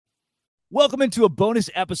Welcome into a bonus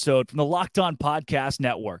episode from the Locked On Podcast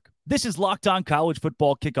Network. This is Locked On College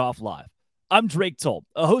Football Kickoff Live. I'm Drake Toll,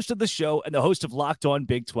 a host of the show and the host of Locked On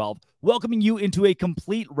Big 12, welcoming you into a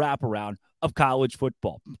complete wraparound of college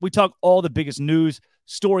football. We talk all the biggest news,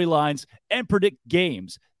 storylines, and predict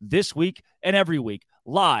games this week and every week,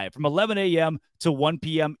 live from 11 a.m. to 1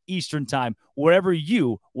 p.m. Eastern Time, wherever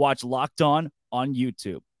you watch Locked On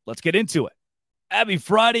YouTube. Let's get into it. Happy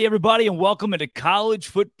Friday, everybody, and welcome into College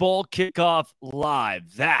Football Kickoff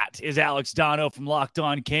Live. That is Alex Dono from Locked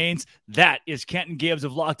On Canes. That is Kenton Gibbs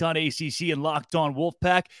of Locked On ACC and Locked On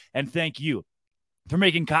Wolfpack. And thank you for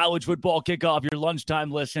making College Football Kickoff your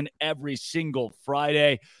lunchtime listen every single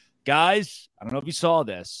Friday. Guys, I don't know if you saw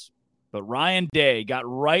this, but Ryan Day got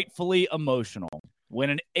rightfully emotional when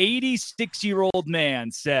an 86-year-old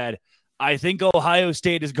man said, "I think Ohio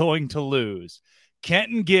State is going to lose."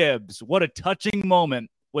 Kenton Gibbs, what a touching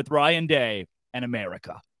moment with Ryan Day and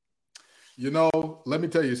America. You know, let me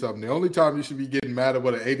tell you something. The only time you should be getting mad at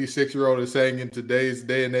what an 86-year-old is saying in today's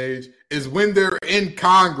day and age is when they're in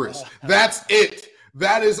Congress. That's it.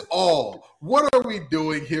 That is all. What are we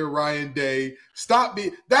doing here, Ryan Day? Stop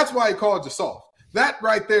being – that's why he called you soft. That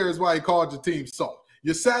right there is why he called your team soft.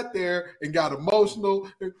 You sat there and got emotional.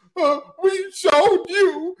 We showed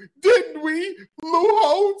you, didn't we? Lou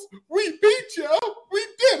Holtz, we beat you. We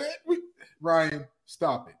did it. Ryan,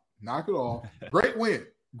 stop it. Knock it off. Great win.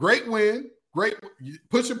 Great win. Great.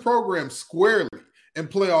 Put your program squarely in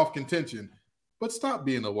playoff contention. But stop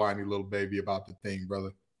being a whiny little baby about the thing,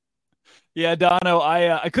 brother. Yeah, Dono,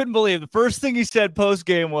 I couldn't believe the first thing he said post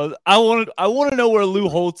game was, I want to know where Lou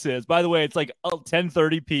Holtz is. By the way, it's like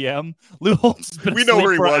 10:30 p.m. Lou Holtz has been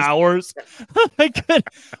asleep for hours.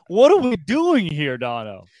 What are we doing here,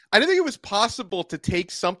 Dono? I didn't think it was possible to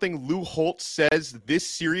take something Lou Holtz says this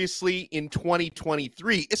seriously in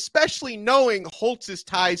 2023, especially knowing Holtz's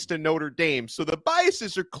ties to Notre Dame. So the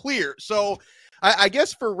biases are clear. So I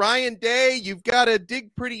guess for Ryan Day, you've got to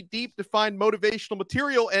dig pretty deep to find motivational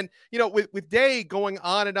material. And, you know, with Day going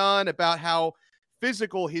on and on about how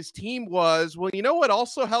physical his team was, well, you know what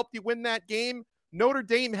also helped you win that game? Notre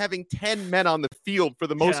Dame having 10 men on the field for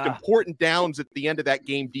the most important downs at the end of that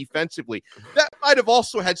game defensively. That might have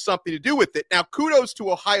also had something to do with it. Now, kudos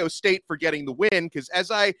to Ohio State for getting the win, because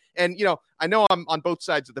I know I'm on both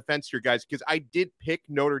sides of the fence here, guys, because I did pick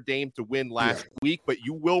Notre Dame to win last week, but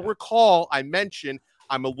you will recall I mentioned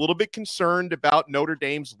I'm a little bit concerned about Notre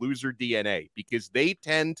Dame's loser DNA because they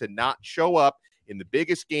tend to not show up in the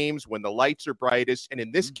biggest games when the lights are brightest. And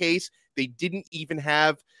in this case, they didn't even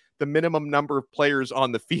have the minimum number of players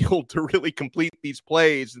on the field to really complete these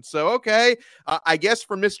plays. And so, I guess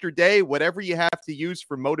for Mr. Day, whatever you have to use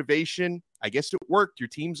for motivation, I guess it worked. Your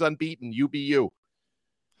team's unbeaten, UBU.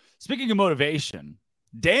 Speaking of motivation,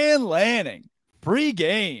 Dan Lanning,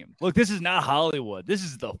 pre-game. Look, this is not Hollywood. This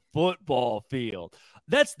is the football field.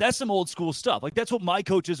 That's some old school stuff. Like, that's what my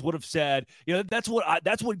coaches would have said. You know, that's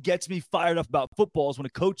what gets me fired up about football is when a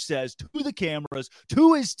coach says to the cameras,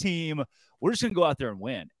 to his team, we're just going to go out there and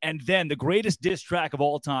win. And then the greatest diss track of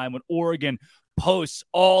all time when Oregon posts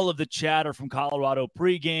all of the chatter from Colorado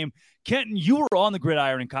pregame. Kenton, you were on the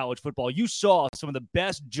gridiron in college football. You saw some of the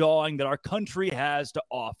best jawing that our country has to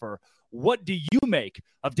offer. What do you make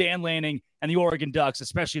of Dan Lanning and the Oregon Ducks,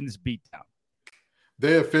 especially in this beatdown?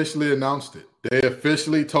 They officially announced it. They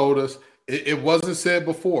officially told us. It wasn't said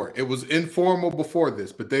before. It was informal before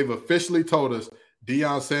this, but they've officially told us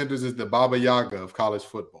Deion Sanders is the Baba Yaga of college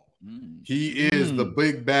football. He is the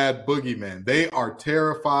big bad boogeyman. They are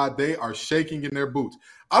terrified. They are shaking in their boots.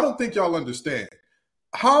 I don't think y'all understand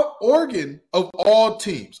how Oregon, of all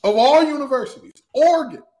teams, of all universities,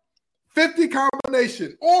 Oregon, 50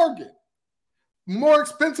 combination, Oregon, more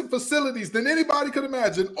expensive facilities than anybody could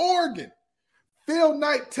imagine, Oregon, Phil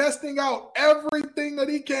Knight testing out everything that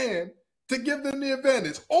he can to give them the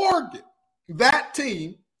advantage. Oregon, that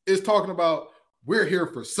team is talking about, we're here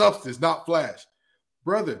for substance, not flash.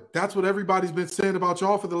 Brother, that's what everybody's been saying about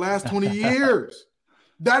y'all for the last 20 years.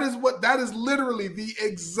 That is literally the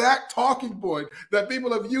exact talking point that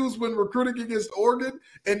people have used when recruiting against Oregon,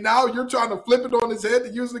 and now you're trying to flip it on his head to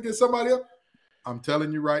use it against somebody else. I'm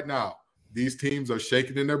telling you right now, these teams are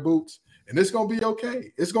shaking in their boots, and it's going to be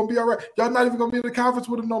okay. It's going to be all right. Y'all not even going to be in the conference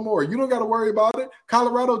with them no more. You don't got to worry about it.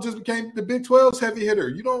 Colorado just became the Big 12's heavy hitter.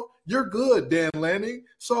 You're good, Dan Lanning.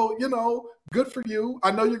 So, good for you.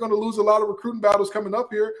 I know you're going to lose a lot of recruiting battles coming up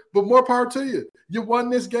here, but more power to you. You won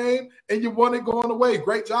this game, and you won it going away.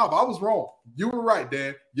 Great job. I was wrong. You were right,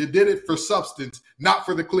 Dan. You did it for substance, not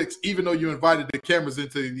for the clicks, even though you invited the cameras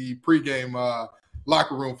into the pregame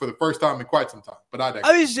locker room for the first time in quite some time. But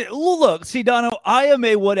Look, see, Dono, I am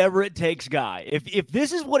a whatever it takes guy. If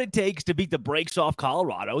this is what it takes to beat the brakes off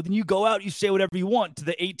Colorado, then you go out, you say whatever you want to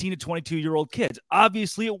the 18 to 22-year-old kids.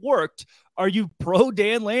 Obviously, it worked. Are you pro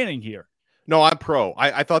Dan Lanning here? No, I'm pro.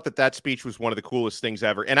 I thought that speech was one of the coolest things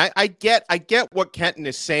ever. And I get what Kenton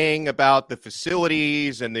is saying about the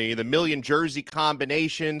facilities and the million jersey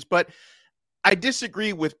combinations, but I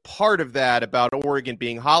disagree with part of that about Oregon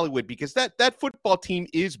being Hollywood, because that football team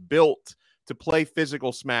is built to play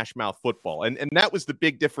physical smash mouth football. And that was the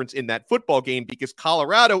big difference in that football game, because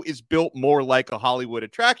Colorado is built more like a Hollywood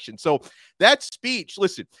attraction. So that speech,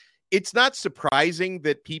 listen, it's not surprising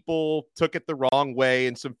that people took it the wrong way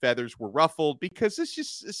and some feathers were ruffled, because it's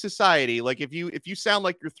just society. Like if you sound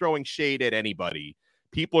like you're throwing shade at anybody,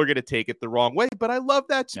 people are going to take it the wrong way. But I love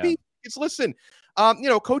that speech. It's listen,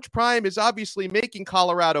 Coach Prime is obviously making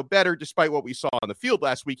Colorado better, despite what we saw on the field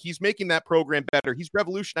last week. He's making that program better. He's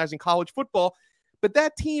revolutionizing college football. But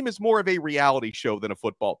that team is more of a reality show than a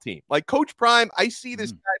football team. Like Coach Prime, I see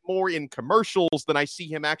this guy more in commercials than I see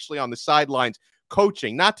him actually on the sidelines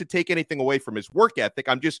coaching. Not to take anything away from his work ethic,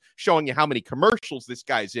 I'm just showing you how many commercials this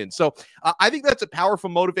guy's in. So I think that's a powerful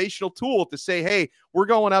motivational tool to say, hey, we're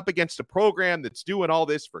going up against a program that's doing all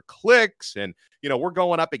this for clicks, and we're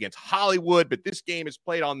going up against Hollywood, but this game is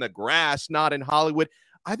played on the grass, not in Hollywood.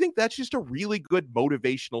 I think that's just a really good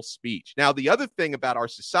motivational speech. Now, the other thing about our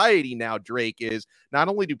society now, Drake, is not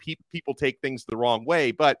only do people take things the wrong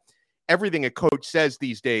way, but everything a coach says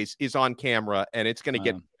these days is on camera, and it's going to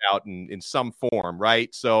get out in some form,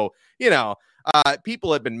 right? So,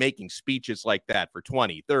 people have been making speeches like that for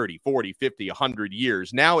 20, 30, 40, 50, 100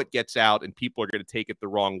 years. Now it gets out, and people are going to take it the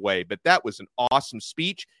wrong way. But that was an awesome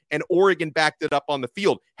speech, and Oregon backed it up on the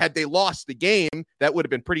field. Had they lost the game, that would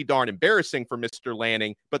have been pretty darn embarrassing for Mr.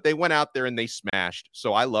 Lanning, but they went out there and they smashed.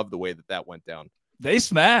 So I love the way that went down. They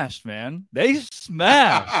smashed, man. They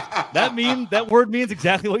smashed. That word means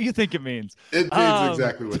exactly what you think it means. It means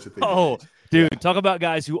exactly what you think. Oh, dude, talk about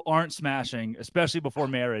guys who aren't smashing, especially before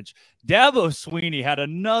marriage. Dabo Sweeney had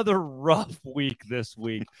another rough week this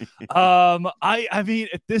week. I mean,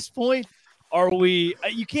 at this point,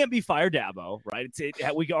 you can't be fire Dabo, right?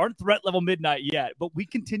 We aren't threat level midnight yet, but we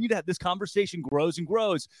continue to have this conversation grows and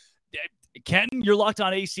grows. Kenton, you're locked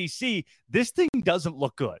on ACC. This thing doesn't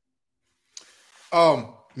look good.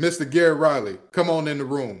 Mr. Garrett Riley, come on in the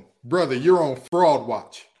room. Brother, you're on fraud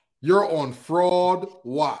watch. You're on fraud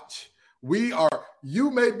watch.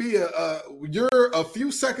 You may be you're a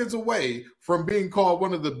few seconds away from being called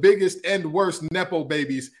one of the biggest and worst Nepo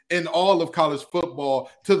babies in all of college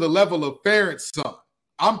football, to the level of Ferentz son.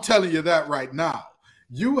 I'm telling you that right now.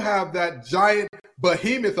 You have that giant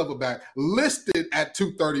behemoth of a back listed at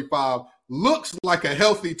 235, looks like a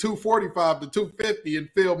healthy 245 to 250 in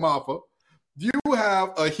Phil Maffa. You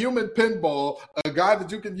have a human pinball, a guy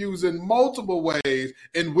that you can use in multiple ways,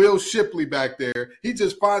 and Will Shipley back there. He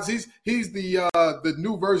just finds he's the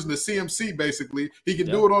new version of CMC, basically. He can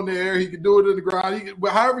do it on the air. He can do it in the ground.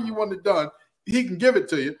 However you want it done, he can give it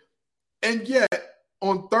to you. And yet,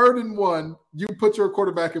 on 3rd and 1, you put your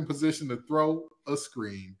quarterback in position to throw a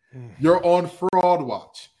screen. You're on fraud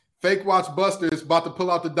watch. Fake Watch Buster is about to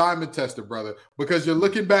pull out the diamond tester, brother, because you're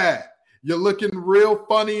looking bad. You're looking real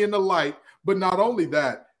funny in the light. But not only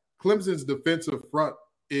that, Clemson's defensive front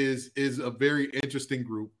is a very interesting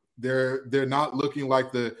group. They're not looking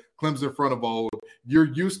like the Clemson front of old.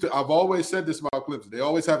 You're used to, I've always said this about Clemson. They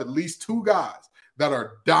always have at least 2 guys that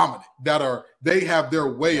are dominant, they have their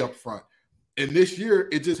way up front. And this year,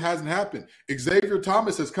 it just hasn't happened. Xavier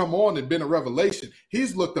Thomas has come on and been a revelation.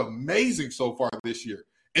 He's looked amazing so far this year.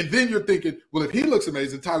 And then you're thinking, well, if he looks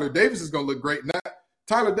amazing, Tyler Davis is going to look great. Now,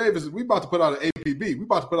 Tyler Davis, we about to put out an APB. We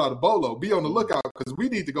about to put out a bolo. Be on the lookout, because we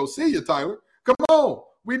need to go see you, Tyler. Come on.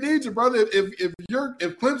 We need you, brother.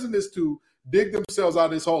 If Clemson is to dig themselves out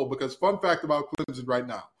of this hole, because fun fact about Clemson right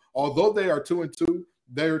now, although they are 2-2,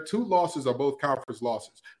 their 2 losses are both conference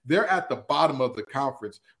losses. They're at the bottom of the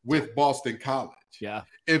conference with Boston College. Yeah.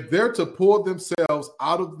 If they're to pull themselves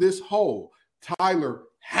out of this hole, Tyler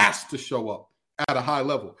has to show up at a high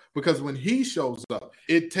level, because when he shows up,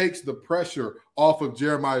 it takes the pressure off of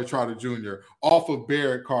Jeremiah Trotter Jr., off of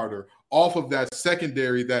Barrett Carter, off of that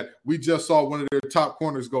secondary that we just saw one of their top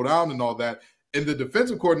corners go down and all that. And the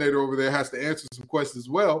defensive coordinator over there has to answer some questions as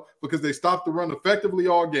well, because they stopped the run effectively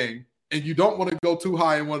all game, and you don't want to go too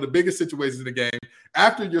high in one of the biggest situations in the game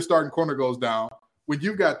after your starting corner goes down, when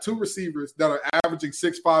you've got 2 receivers that are averaging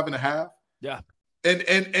 6'5" and a half. Yeah. And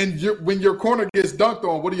when your corner gets dunked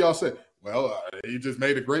on, what do y'all say? Well, he just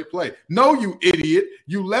made a great play. No, you idiot.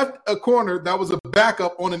 You left a corner that was a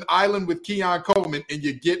backup on an island with Keon Coleman, and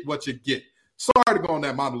you get what you get. Sorry to go on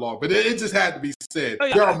that monologue, but it just had to be said. Oh,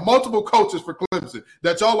 yeah. There are multiple coaches for Clemson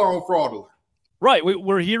that y'all are on fraudulent. Right.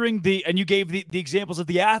 We're hearing and you gave the examples of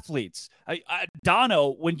the athletes.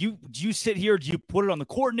 Dono, when you sit here, do you put it on the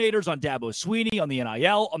coordinators, on Dabo Sweeney, on the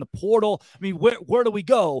NIL, on the portal? I mean, where do we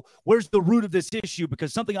go? Where's the root of this issue?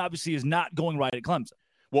 Because something obviously is not going right at Clemson.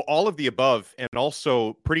 Well, all of the above, and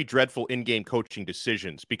also pretty dreadful in-game coaching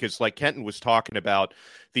decisions, because like Kenton was talking about,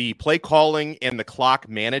 the play calling and the clock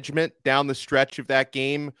management down the stretch of that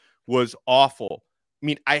game was awful. I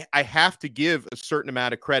mean, I have to give a certain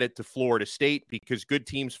amount of credit to Florida State because good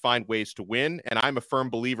teams find ways to win, and I'm a firm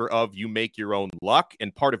believer of you make your own luck,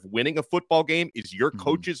 and part of winning a football game is your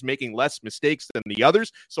coaches making less mistakes than the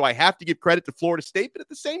others, so I have to give credit to Florida State, but at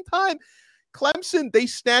the same time, Clemson, they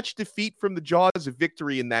snatched defeat from the jaws of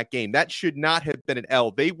victory in that game. That should not have been an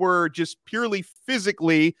L. They were just purely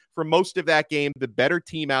physically, for most of that game, the better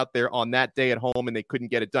team out there on that day at home, and they couldn't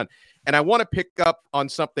get it done. And I want to pick up on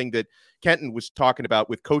something that Kenton was talking about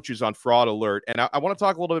with coaches on fraud alert, and I want to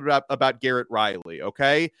talk a little bit about Garrett Riley,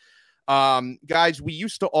 okay? Guys, we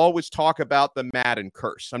used to always talk about the Madden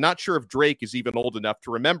curse. I'm not sure if Drake is even old enough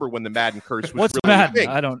to remember when the Madden curse was What's really Madden? big.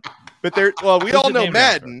 I don't. But we all know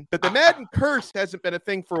Madden, but the Madden curse hasn't been a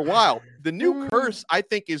thing for a while. The new curse, I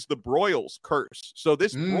think, is the Broyles curse. So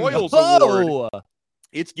this Broyles award,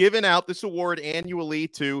 it's given out, this award, annually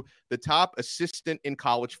to the top assistant in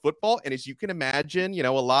college football. And as you can imagine,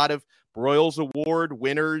 a lot of Broyles Award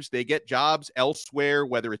winners, they get jobs elsewhere,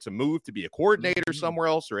 whether it's a move to be a coordinator somewhere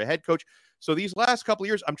else or a head coach. So these last couple of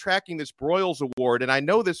years, I'm tracking this Broyles Award, and I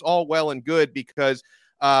know this all well and good because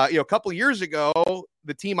a couple of years ago,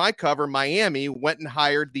 the team I cover, Miami, went and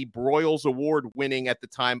hired the Broyles Award-winning at the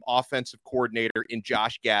time offensive coordinator in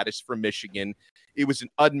Josh Gaddis from Michigan. It was an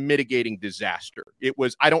unmitigating disaster.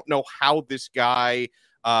 I don't know how this guy,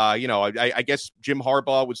 I guess Jim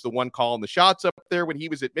Harbaugh was the one calling the shots up there when he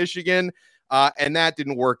was at Michigan. And that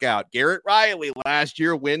didn't work out. Garrett Riley last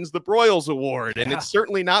year wins the Broyles Award, and it's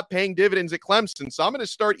certainly not paying dividends at Clemson. So I'm going to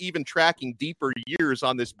start even tracking deeper years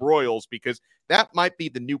on this Broyles because that might be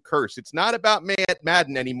the new curse. It's not about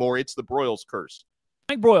Madden anymore. It's the Broyles curse.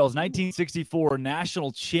 Mike Broyles, 1964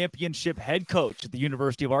 national championship head coach at the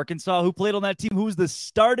University of Arkansas, who played on that team, who was the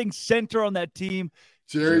starting center on that team.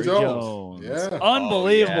 Jerry Jones. Yeah.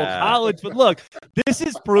 Unbelievable college. But look, this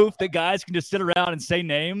is proof that guys can just sit around and say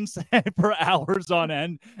names for hours on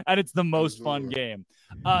end, and it's the most fun game.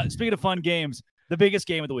 Speaking of fun games, the biggest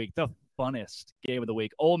game of the week, the funnest game of the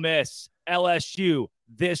week, Ole Miss, LSU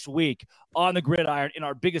this week on the gridiron in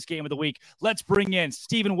our biggest game of the week. Let's bring in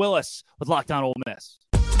Stephen Willis with Locked On Ole Miss.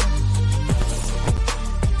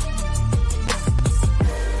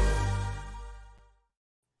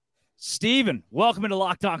 Steven, welcome into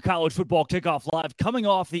Locked On College Football Kickoff Live. Coming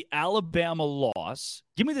off the Alabama loss,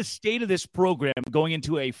 give me the state of this program going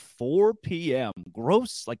into a 4 p.m.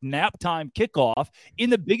 gross, like nap time kickoff in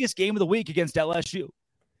the biggest game of the week against LSU.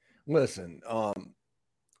 Listen,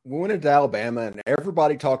 we went into Alabama, and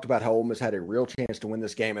everybody talked about how Ole Miss had a real chance to win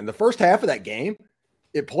this game. And the first half of that game,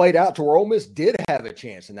 it played out to where Ole Miss did have a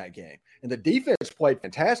chance in that game. And the defense played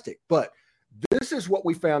fantastic. But this is what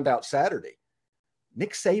we found out Saturday.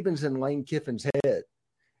 Nick Saban's in Lane Kiffin's head.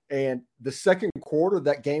 And the second quarter of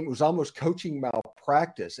that game was almost coaching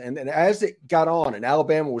malpractice. And as it got on and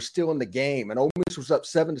Alabama was still in the game and Ole Miss was up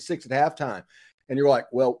 7-6 at halftime, and you're like,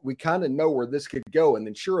 well, we kind of know where this could go. And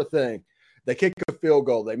then sure thing, they kick a field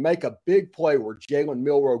goal. They make a big play where Jalen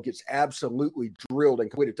Milroe gets absolutely drilled and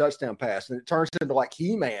complete a touchdown pass. And it turns into like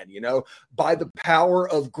He-Man, by the power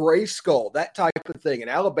of Grayskull, that type of thing. And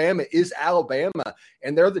Alabama is Alabama,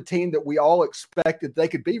 and they're the team that we all expected they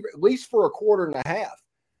could be, at least for a quarter and a half.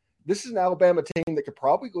 This is an Alabama team that could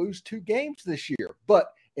probably lose 2 games this year. But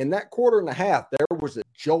in that quarter and a half, there was a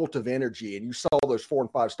jolt of energy, and you saw those 4- and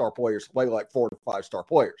 5-star players play like 4- and 5-star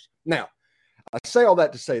players. Now, I say all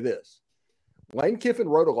that to say this. Lane Kiffin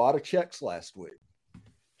wrote a lot of checks last week.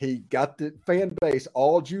 He got the fan base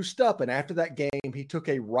all juiced up, and after that game, he took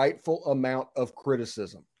a rightful amount of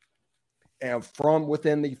criticism and from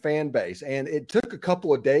within the fan base. And it took a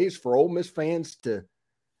couple of days for Ole Miss fans to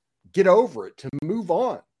get over it, to move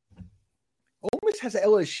on. Ole Miss has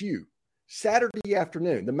LSU Saturday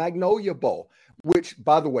afternoon, the Magnolia Bowl, which,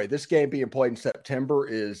 by the way, this game being played in September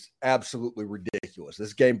is absolutely ridiculous.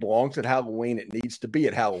 This game belongs at Halloween. It needs to be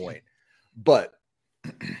at Halloween. But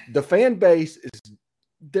the fan base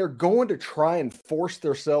they're going to try and force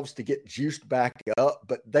themselves to get juiced back up,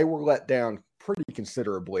 but they were let down pretty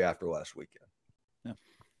considerably after last weekend. Yeah.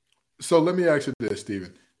 So let me ask you this,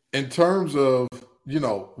 Stephen. In terms of,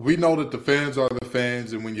 we know that the fans are the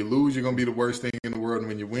fans, and when you lose, you're going to be the worst thing in the world, and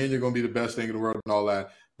when you win, you're going to be the best thing in the world and all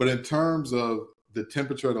that. But in terms of the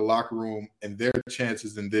temperature of the locker room and their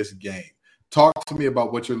chances in this game, talk to me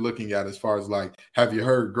about what you're looking at as far as, like, have you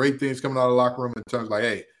heard great things coming out of the locker room in terms of, like,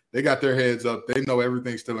 hey, they got their heads up, they know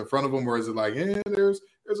everything's still in front of them, or is it like, there's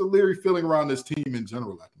a leery feeling around this team in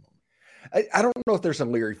general at the moment? I don't know if there's a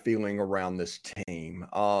leery feeling around this team.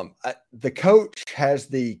 The coach has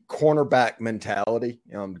the cornerback mentality.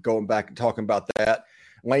 Going back and talking about that,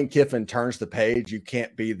 Lane Kiffin turns the page. You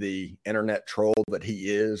can't be the internet troll that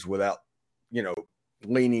he is without,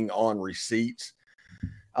 leaning on receipts.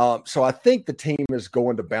 So I think the team is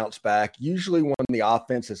going to bounce back. Usually when the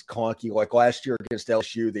offense is clunky, like last year against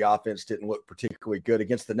LSU, the offense didn't look particularly good.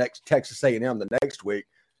 Against the next Texas A&M the next week,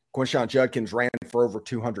 Quinshon Judkins ran for over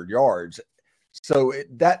 200 yards. So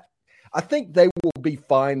I think they will be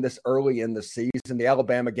fine this early in the season. The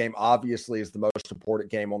Alabama game obviously is the most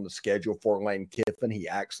important game on the schedule for Lane Kiffin. He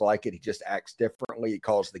acts like it. He just acts differently. He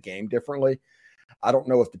calls the game differently. I don't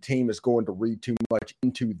know if the team is going to read too much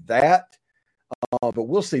into that. But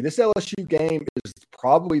we'll see. This LSU game is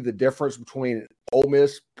probably the difference between Ole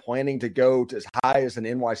Miss planning to go to as high as an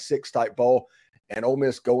NY6 type bowl and Ole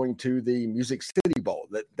Miss going to the Music City Bowl.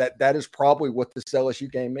 That is probably what this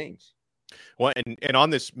LSU game means. Well, and on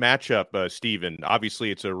this matchup, Stephen,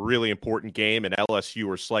 obviously it's a really important game, and LSU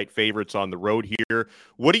are slight favorites on the road here.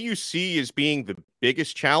 What do you see as being the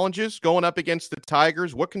biggest challenges going up against the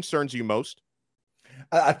Tigers? What concerns you most?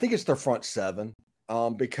 I think it's their front seven,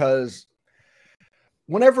 because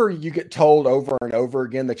whenever you get told over and over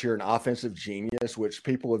again that you're an offensive genius, which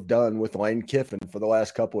people have done with Lane Kiffin for the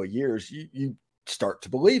last couple of years, you start to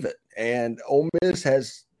believe it. And Ole Miss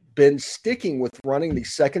has been sticking with running the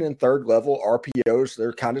second and third level RPOs.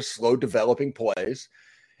 They're kind of slow developing plays.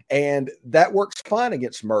 And that works fine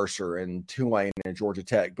against Mercer and Tulane and Georgia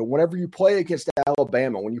Tech. But whenever you play against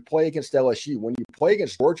Alabama, when you play against LSU, when you play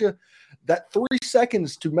against Georgia, that 3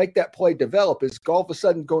 seconds to make that play develop is all of a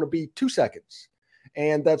sudden going to be 2 seconds.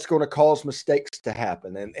 And that's going to cause mistakes to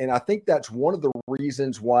happen. And I think that's one of the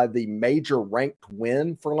reasons why the major ranked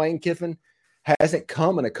win for Lane Kiffin hasn't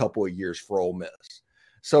come in a couple of years for Ole Miss.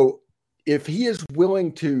 So if he is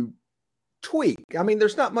willing to tweak, I mean,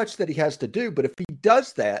 there's not much that he has to do, but if he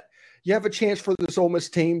does that, you have a chance for this Ole Miss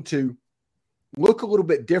team to look a little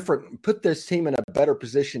bit different and put this team in a better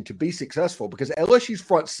position to be successful, because LSU's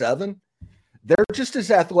front seven, they're just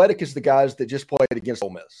as athletic as the guys that just played against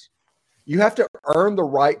Ole Miss. You have to earn the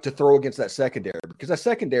right to throw against that secondary, because that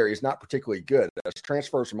secondary is not particularly good. That's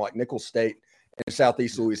transfers from like Nicholls State and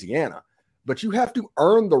Southeast Louisiana. But you have to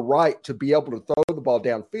earn the right to be able to throw the ball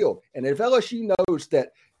downfield. And if LSU knows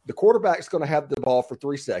that the quarterback's going to have the ball for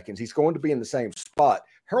 3 seconds, he's going to be in the same spot,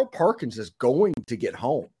 Harold Perkins is going to get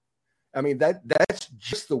home. I mean, that's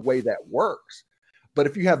just the way that works. But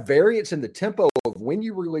if you have variance in the tempo of when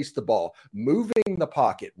you release the ball, moving the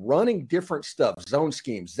pocket, running different stuff, zone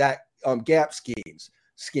schemes, gap schemes,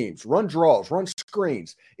 run draws, run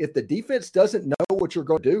screens, if the defense doesn't know what you're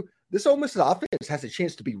going to do, this Ole Miss offense has a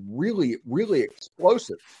chance to be really, really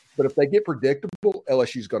explosive. But if they get predictable,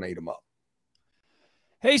 LSU's going to eat them up.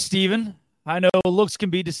 Hey, Steven, I know looks can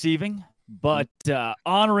be deceiving, but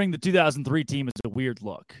honoring the 2003 team is a weird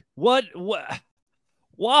look. Why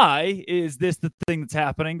is this the thing that's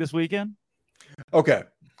happening this weekend? Okay.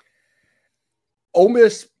 Ole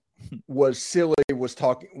Miss was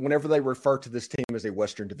talking whenever they refer to this team as a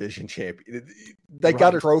Western Division champion. They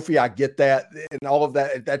got a trophy. I get that. And all of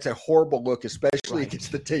that. That's a horrible look, especially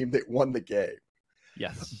against the team that won the game.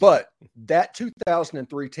 Yes. But that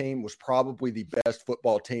 2003 team was probably the best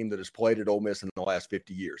football team that has played at Ole Miss in the last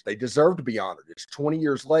 50 years. They deserve to be honored. It's 20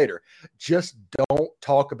 years later. Just don't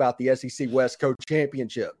talk about the SEC West Coast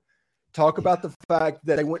Championship. Talk about the fact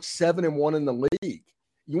that they went 7-1 in the league.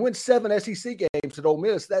 You win 7 SEC games at Ole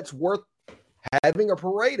Miss, that's worth having a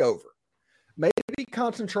parade over. Maybe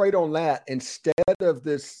concentrate on that instead of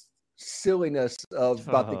this silliness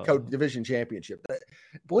about the Coast Division Championship.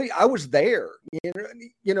 Believe I was there.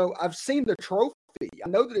 You know, I've seen the trophy. I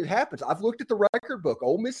know that it happens. I've looked at the record book.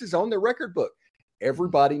 Ole Miss is on their record book.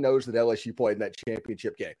 Everybody knows that LSU played in that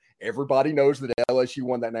championship game. Everybody knows that LSU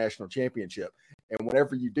won that national championship. And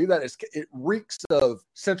whenever you do that, it reeks of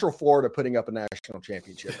Central Florida putting up a national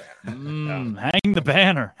championship banner. Hang the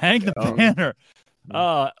banner. Hang the banner.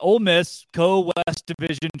 Ole Miss, co-West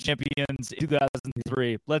Division champions in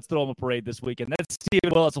 2003. Let's throw them a parade this weekend. That's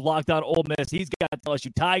Stephen Willis of Locked On Ole Miss. He's got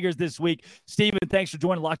LSU Tigers this week. Stephen, thanks for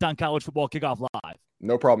joining Locked On College Football Kickoff Live.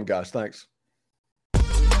 No problem, guys. Thanks.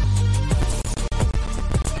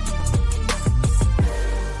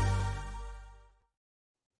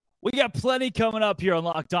 We got plenty coming up here on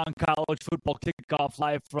Locked On College Football Kickoff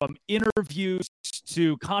Live, from interviews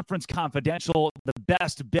to Conference Confidential, the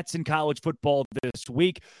best bits in college football this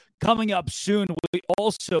week. Coming up soon, we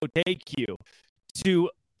also take you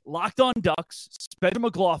to Locked On Ducks, Spencer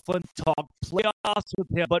McLaughlin, talk playoffs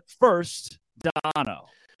with him. But first, Dono.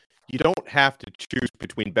 You don't have to choose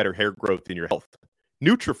between better hair growth and your health.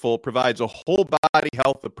 Nutrafol provides a whole body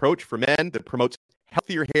health approach for men that promotes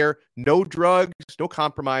healthier hair, no drugs, no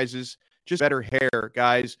compromises, just better hair,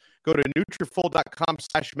 guys. Go to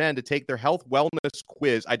Nutrafol.com/men to take their health wellness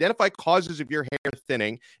quiz. Identify causes of your hair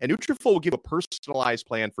thinning, and Nutrafol will give a personalized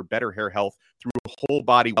plan for better hair health through whole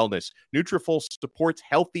body wellness. Nutrafol supports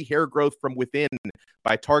healthy hair growth from within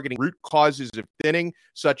by targeting root causes of thinning,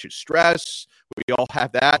 such as stress. We all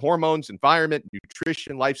have that. Hormones, environment,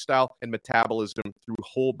 nutrition, lifestyle, and metabolism through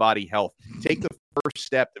whole body health. Take the first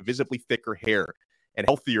step to visibly thicker hair and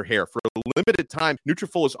healthier hair. For a limited time,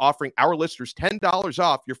 Nutrafol is offering our listeners $10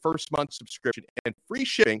 off your first month subscription and free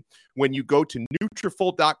shipping when you go to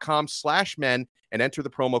Nutrafol.com/men and enter the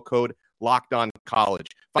promo code LOCKEDONCollege.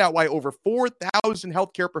 Find out why over 4,000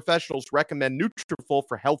 healthcare professionals recommend Nutrafol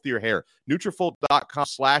for healthier hair.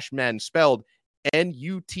 Nutrafol.com/men, spelled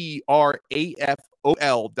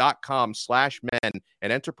Nutrafol.com/men,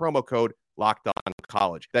 and enter promo code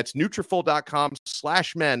LOCKEDONCollege. That's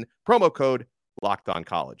Nutrafol.com/men, promo code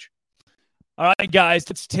LOCKEDONCollege. All right, guys,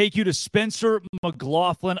 let's take you to Spencer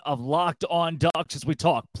McLaughlin of Locked On Ducks as we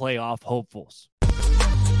talk playoff hopefuls.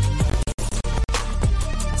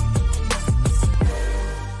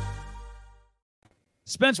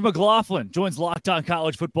 Spencer McLaughlin joins Locked On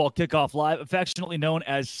College Football Kickoff Live, affectionately known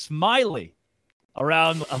as Smiley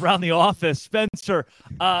around the office. Spencer,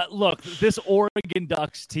 look, this Oregon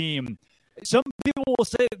Ducks team, some people will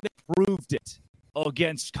say they proved it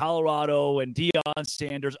against Colorado and Deion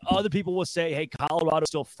Sanders. Other people will say, hey, Colorado's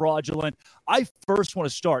still fraudulent. I first want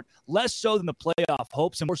to start, less so than the playoff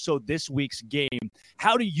hopes and more so this week's game.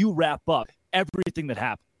 How do you wrap up everything that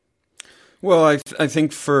happened? Well, I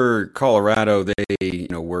think for Colorado, they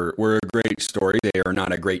were a great story. They are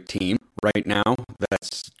not a great team right now.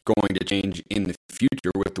 That's going to change in the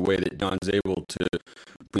future with the way that Don's able to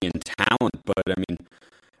bring in talent. But I mean,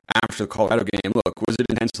 after the Colorado game, look, was it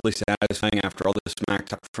intensely satisfying after all this smack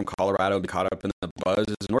talk from Colorado to be caught up in the buzz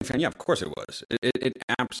as a North fan? Yeah, of course it was. It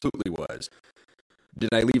absolutely was.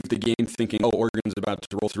 Did I leave the game thinking, oh, Oregon's about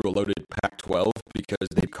to roll through a loaded Pac-12 because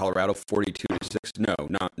they beat Colorado 42-6? No,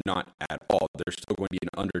 not at all. They're still going to be an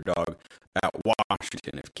underdog at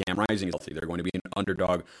Washington. If Cam Rising is healthy, they're going to be an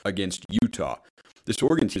underdog against Utah. This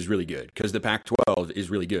Oregon team is really good because the Pac-12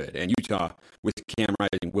 is really good, and Utah with Cam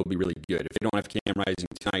Rising will be really good. If they don't have Cam Rising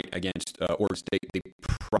tonight against Oregon State, they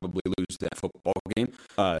probably lose that football game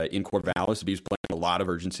in Corvallis. He's playing a lot of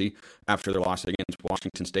urgency after their loss against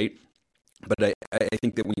Washington State. But I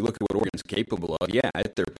think that when you look at what Oregon's capable of, yeah,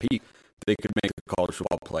 at their peak, they could make the college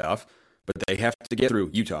football playoff, but they have to get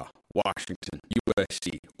through Utah, Washington,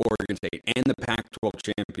 USC, Oregon State, and the Pac-12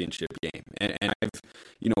 championship game. And I've,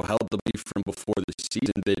 held the belief from before the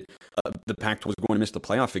season that the Pac-12 was going to miss the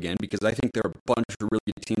playoff again because I think there are a bunch of really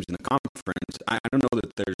good teams in the conference. I don't know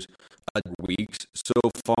that there's weeks so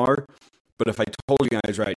far, but if I told you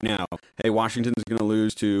guys right now, hey, Washington's going to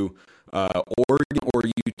lose to Oregon or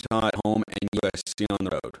Utah at home and USC on the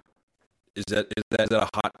road, is that a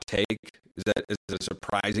hot take? Is that a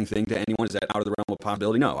surprising thing to anyone? Is that out of the realm of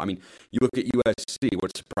possibility? No. I mean, you look at USC.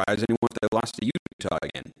 Would it surprise anyone if they lost to Utah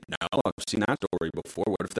again? No, I've seen that story before.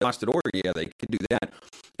 What if they lost to Oregon? Yeah, they could do that.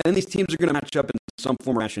 And then these teams are going to match up in some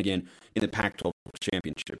form or fashion again in the Pac-12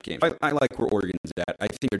 championship game. I like where Oregon's at. I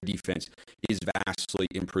think their defense is vastly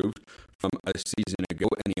improved from a season ago,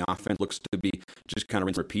 and the offense looks to be just kind of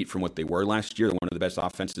rinse and repeat from what they were last year. They're one of the best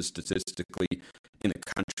offenses statistically in the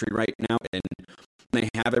country right now, and they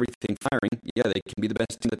have everything firing. Yeah, they can be the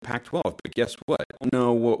best team in the Pac-12, but guess what? I don't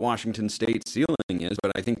know what Washington State's ceiling is,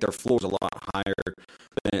 but I think their floor is a lot higher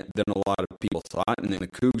than a lot of people thought, and then the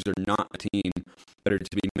Cougs are not a team better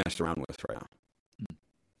to be messed around with right now.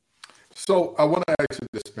 So I want to ask you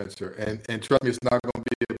this, Spencer, and trust me, it's not going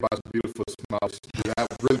to be about beautiful smiles. That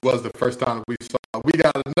really was the first time we saw. We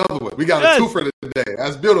got another one. We got a twofer today.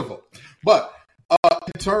 That's beautiful. But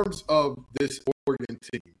in terms of this Oregon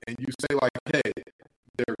team, and you say like, hey,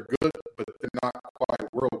 they're good, but they're not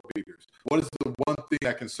quite world beaters. What is the one thing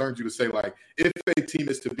that concerns you to say like, if a team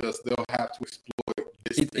is to beat us, they'll have to exploit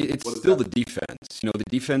this thing? It's still the defense. The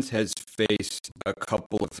defense has faced a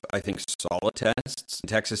couple of, I think, solid tests.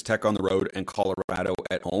 Texas Tech on the road and Colorado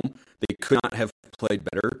at home. They could not have played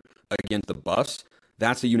better against the Buffs.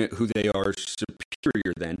 That's a unit who they are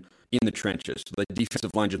superior than in the trenches. The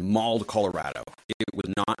defensive line just mauled Colorado. It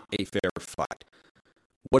was not a fair fight.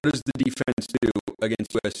 What does the defense do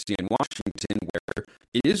against USC and Washington, where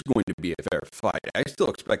it is going to be a fair fight? I still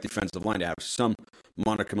expect the defensive line to have some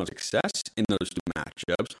modicum of success in those two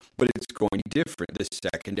matchups, but it's going to be different. The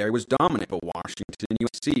secondary was dominant, but Washington and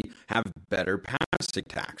USC have better passing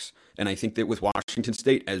attacks. And I think that with Washington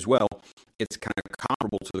State as well, it's kind of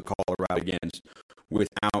comparable to the Colorado against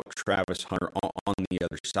without Travis Hunter on the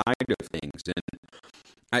other side of things. And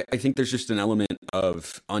I think there's just an element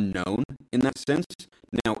of unknown in that sense.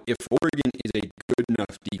 Now, if Oregon is a good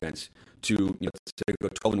enough defense to, let's say, go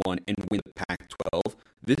 12-1 and win the Pac-12,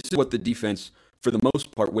 this is what the defense, for the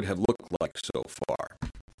most part, would have looked like so far.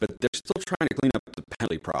 But they're still trying to clean up the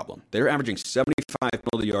penalty problem. They're averaging 75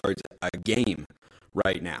 penalty yards a game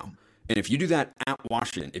right now. And if you do that at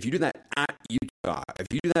Washington, if you do that at Utah, if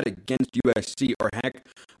you do that against USC, or heck,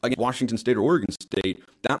 against Washington State or Oregon State,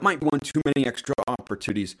 that might be one too many extra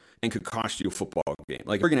opportunities and could cost you a football game.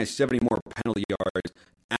 Like, Oregon has 70 more penalty yards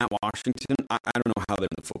at Washington. I don't know how they're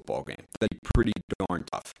in the football game. That'd be pretty darn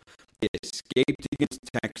tough. They escaped against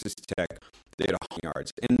Texas Tech. They had 100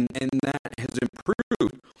 yards. And that has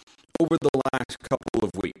improved over the last couple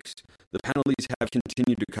of weeks. The penalties have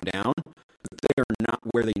continued to come down, but they are not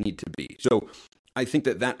where they need to be. So I think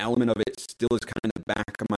that element of it still is kind of in the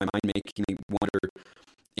back of my mind, making me wonder,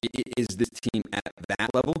 is this team at that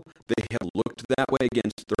level? They have looked that way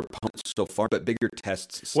against their opponents so far, but bigger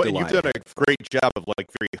tests still lie. Well, you've done a great job of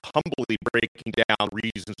very humbly breaking down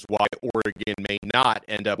reasons why Oregon may not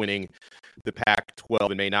end up winning the Pac-12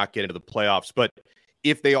 and may not get into the playoffs. But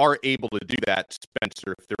if they are able to do that,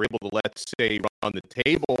 Spencer, if they're able to, let's say, run the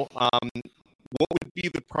table, what would be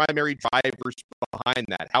the primary drivers behind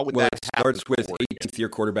that? How would that happen? It starts with 18th-year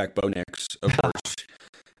quarterback Bo Nix, of course.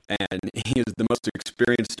 And he is the most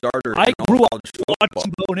experienced starter. I grew up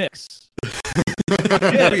watching Bo Nix.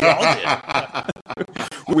 Yeah, we all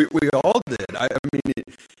did. we all did. I mean,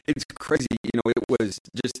 it's crazy. It was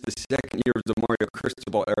just the second year of the Mario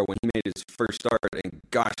Cristobal era when he made his first start, and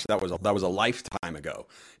gosh, that was a lifetime ago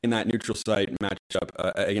in that neutral site matchup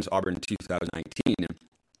against Auburn in 2019.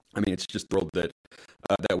 I mean, it's just thrilled that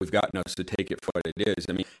we've gotten us to take it for what it is.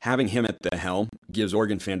 I mean, having him at the helm gives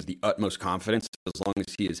Oregon fans the utmost confidence. As long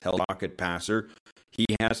as he is held pocket passer, he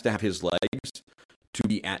has to have his legs to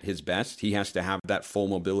be at his best. He has to have that full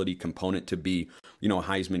mobility component to be, a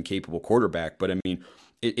Heisman capable quarterback. But I mean,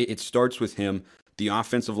 it starts with him. The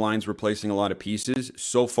offensive line's replacing a lot of pieces.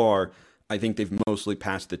 So far, I think they've mostly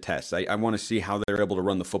passed the test. I want to see how they're able to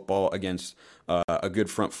run the football against a good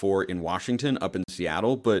front four in Washington, up in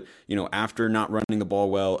Seattle. But, after not running the ball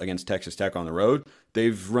well against Texas Tech on the road,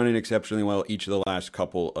 they've run it exceptionally well each of the last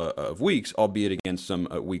couple of weeks, albeit against some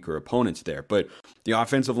weaker opponents there. But the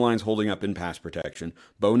offensive line's holding up in pass protection.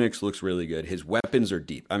 Bo Nix looks really good. His weapons are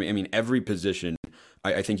deep. I mean, every position,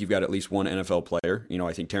 I think you've got at least one NFL player.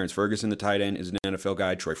 I think Terrence Ferguson, the tight end, is an NFL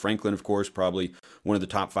guy. Troy Franklin, of course, probably one of the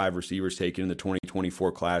top 5 receivers taken in the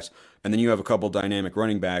 2024 class. And then you have a couple dynamic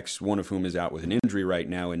running backs, one of whom is out with an injury right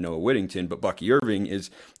now in Noah Whittington. But Bucky Irving is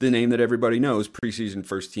the name that everybody knows, preseason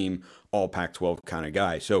first team, all Pac-12 kind of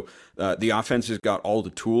guy. So the offense has got all the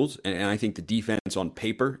tools, and I think the defense on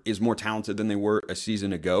paper is more talented than they were a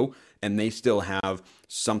season ago, and they still have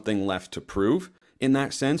something left to prove in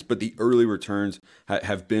that sense, but the early returns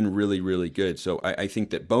have been really, really good. So I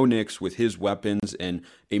think that Bo Nix, with his weapons and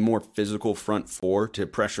a more physical front four to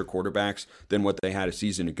pressure quarterbacks than what they had a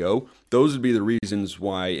season ago, those would be the reasons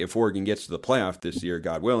why, if Oregon gets to the playoff this year,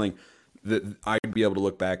 God willing, that I'd be able to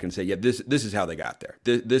look back and say, yeah, this is how they got there.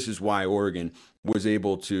 This is why Oregon was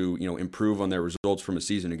able to improve on their results from a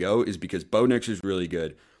season ago, is because Bo Nix is really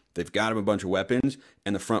good. They've got him a bunch of weapons,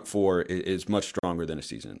 and the front four is much stronger than a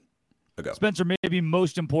season ago. Spencer, maybe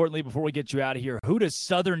most importantly, before we get you out of here, who does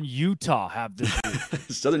Southern Utah have this week?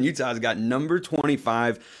 Southern Utah's got number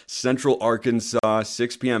 25, Central Arkansas,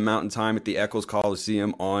 6 p.m. Mountain Time at the Eccles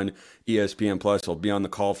Coliseum on ESPN+. I'll be on the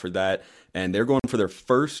call for that. And they're going for their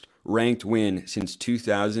first ranked win since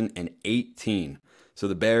 2018. So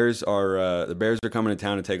the Bears are coming to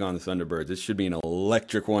town to take on the Thunderbirds. This should be an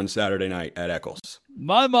electric one Saturday night at Eccles.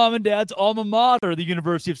 My mom and dad's alma mater, the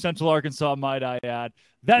University of Central Arkansas, might I add.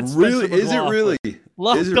 That's really, is it really?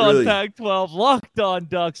 Locked on Pac-12, Locked on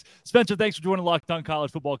Ducks. Spencer, thanks for joining Locked on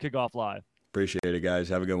College Football Kickoff Live. Appreciate it, guys.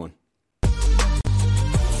 Have a good one.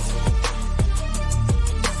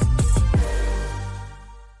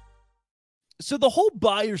 So the whole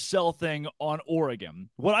buy or sell thing on Oregon,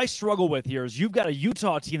 what I struggle with here is you've got a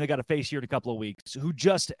Utah team that got to face here in a couple of weeks who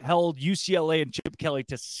just held UCLA and Chip Kelly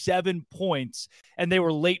to 7 points, and they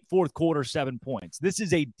were late fourth quarter 7 points. This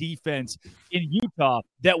is a defense in Utah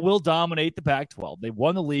that will dominate the Pac-12. They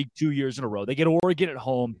won the league 2 years in a row. They get Oregon at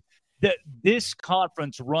home. This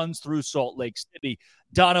conference runs through Salt Lake City.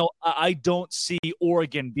 Dono, I don't see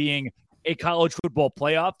Oregon being a college football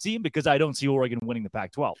playoff team because I don't see Oregon winning the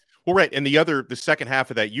Pac-12. Well, right. And the second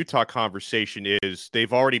half of that Utah conversation is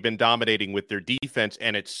they've already been dominating with their defense.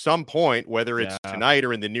 And at some point, whether it's tonight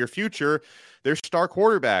or in the near future, their star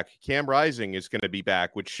quarterback, Cam Rising, is going to be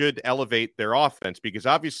back, which should elevate their offense because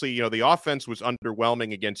obviously, the offense was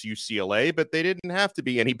underwhelming against UCLA, but they didn't have to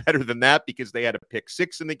be any better than that because they had a pick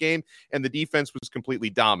 6 in the game and the defense was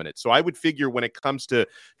completely dominant. So I would figure when it comes to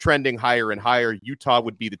trending higher and higher, Utah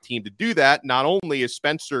would be the team to do that. Not only, as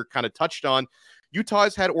Spencer kind of touched on, Utah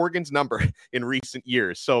has had Oregon's number in recent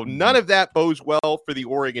years. So none of that bodes well for the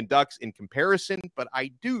Oregon Ducks in comparison, but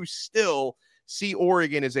I do still see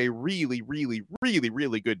Oregon as a really, really, really,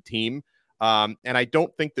 really good team. And I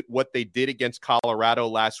don't think that what they did against Colorado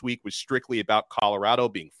last week was strictly about Colorado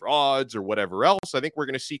being frauds or whatever else. I think we're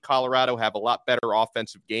going to see Colorado have a lot better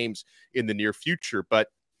offensive games in the near future. But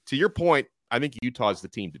to your point, I think Utah is the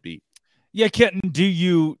team to beat. Yeah, Kenton, do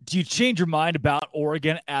you change your mind about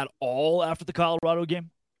Oregon at all after the Colorado game?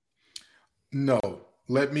 No.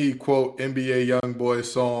 Let me quote NBA Youngboy's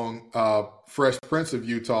song, Fresh Prince of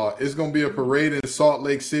Utah. It's going to be a parade in Salt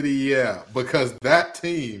Lake City, yeah, because that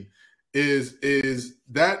team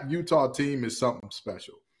that Utah team is something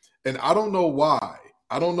special. And I don't know why.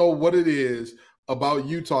 I don't know what it is about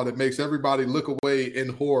Utah that makes everybody look away in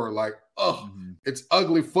horror like, it's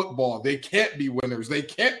ugly football. They can't be winners. They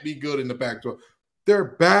can't be good in the Pac-12.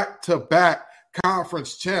 They're back-to-back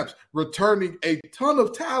conference champs, returning a ton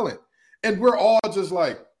of talent. And we're all just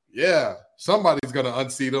like, yeah, somebody's going to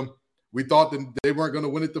unseat them. We thought that they weren't going to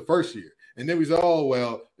win it the first year. And then we said, oh,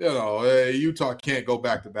 well, Utah can't go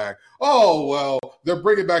back-to-back. Oh, well, they're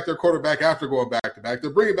bringing back their quarterback after going back-to-back.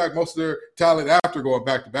 They're bringing back most of their talent after going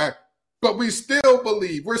back-to-back. But we still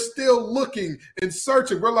believe. We're still looking and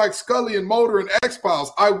searching. We're like Scully and Mulder and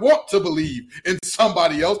X-Files. I want to believe in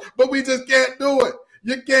somebody else, but we just can't do it.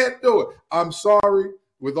 You can't do it. I'm sorry.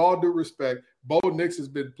 With all due respect, Bo Nix has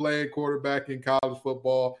been playing quarterback in college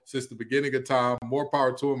football since the beginning of time. More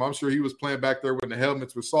power to him. I'm sure he was playing back there when the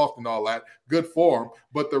helmets were soft and all that. Good for him.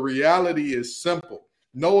 But the reality is simple.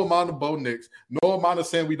 No amount of Bo Nix, no amount of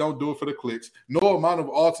saying we don't do it for the clicks, no amount of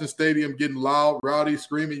Alton Stadium getting loud, rowdy,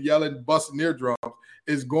 screaming, yelling, busting eardrums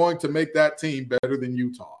is going to make that team better than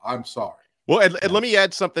Utah. I'm sorry. Well, and let me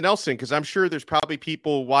add something else in, because I'm sure there's probably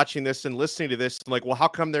people watching this and listening to this like, well, how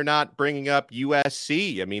come they're not bringing up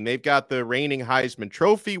USC? I mean, they've got the reigning Heisman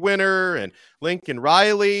Trophy winner and Lincoln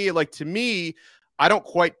Riley. Like, to me, I don't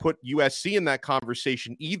quite put USC in that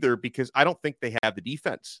conversation either, because I don't think they have the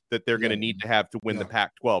defense that they're going to need to have to win the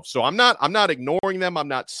Pac-12. So I'm not ignoring them. I'm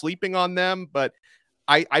not sleeping on them, but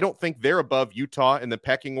I don't think they're above Utah in the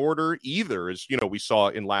pecking order either, as we saw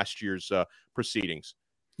in last year's proceedings.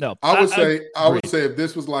 No, I would say if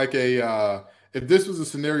this was like if this was a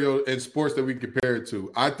scenario in sports that we compare it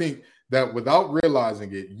to, I think that without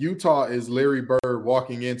realizing it, Utah is Larry Bird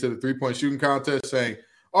walking into the 3-point shooting contest saying,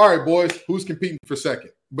 all right, boys, who's competing for second?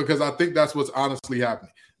 Because I think that's what's honestly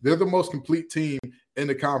happening. They're the most complete team in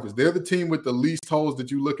the conference. They're the team with the least holes that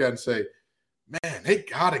you look at and say, man, they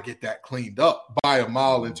got to get that cleaned up by a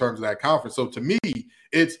mile in terms of that conference. So to me,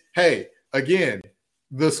 it's, hey, again,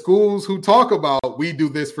 the schools who talk about we do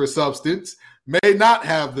this for substance may not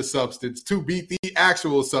have the substance to beat the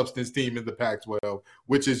actual substance team in the Pac-12,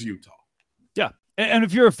 which is Utah. Yeah. And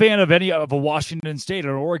if you're a fan of any of a Washington State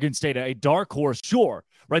or Oregon State, a dark horse, sure,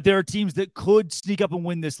 right? There are teams that could sneak up and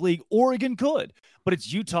win this league. Oregon could, but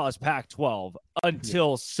it's Utah's Pac-12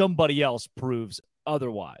 until somebody else proves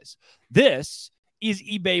otherwise. This is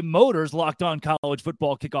eBay Motors Locked On College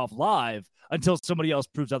Football Kickoff Live until somebody else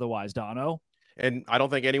proves otherwise, Dono. And I don't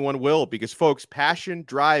think anyone will, because, folks, passion,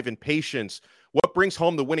 drive, and patience, what brings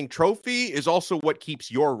home the winning trophy is also what keeps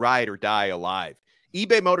your ride or die alive.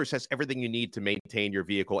 eBay Motors has everything you need to maintain your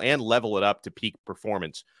vehicle and level it up to peak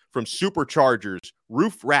performance. From superchargers,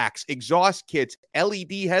 roof racks, exhaust kits,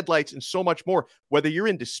 LED headlights, and so much more. Whether you're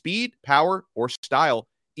into speed, power, or style,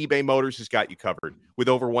 eBay Motors has got you covered. With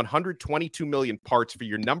over 122 million parts for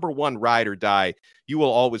your number one ride or die, you will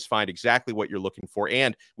always find exactly what you're looking for.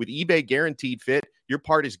 And with eBay Guaranteed Fit, your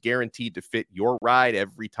part is guaranteed to fit your ride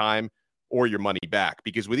every time or your money back.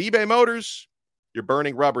 Because with eBay Motors, you're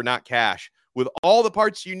burning rubber, not cash. With all the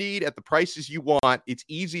parts you need at the prices you want, it's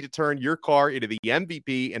easy to turn your car into the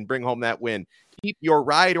MVP and bring home that win. Keep your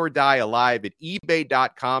ride or die alive at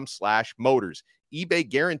ebay.com/motors. eBay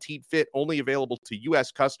guaranteed fit, only available to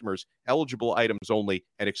U.S. customers, eligible items only,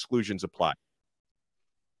 and exclusions apply.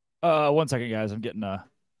 1 second, guys. I'm getting a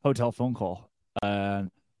hotel phone call.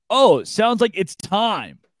 Sounds like it's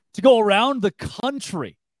time to go around the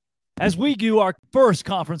country as we do our first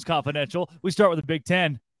Conference Confidential. We start with the Big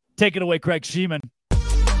Ten. Take it away, Craig Sheeman.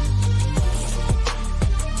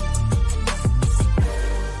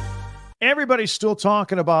 Everybody's still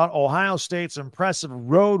talking about Ohio State's impressive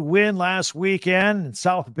road win last weekend in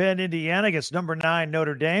South Bend, Indiana against number 9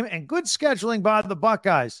 Notre Dame, and good scheduling by the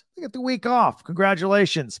Buckeyes. They get the week off.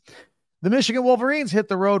 Congratulations. The Michigan Wolverines hit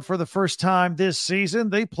the road for the first time this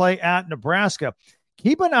season. They play at Nebraska.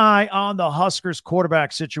 Keep an eye on the Huskers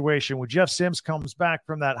quarterback situation when Jeff Sims comes back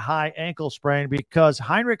from that high ankle sprain, because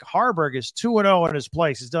Heinrich Harburg is 2-0 in his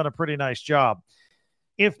place. He's done a pretty nice job.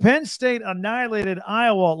 If Penn State annihilated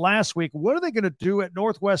Iowa last week, what are they going to do at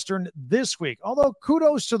Northwestern this week? Although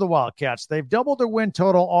kudos to the Wildcats. They've doubled their win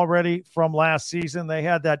total already from last season. They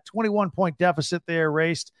had that 21-point deficit they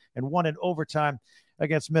erased and won in overtime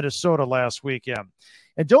against Minnesota last weekend.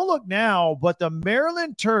 And don't look now, but the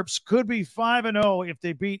Maryland Terps could be 5-0 if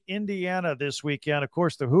they beat Indiana this weekend. Of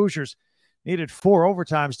course, the Hoosiers needed 4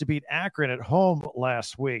 overtimes to beat Akron at home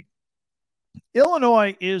last week.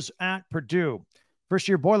 Illinois is at Purdue.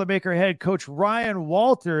 First-year Boilermaker head coach Ryan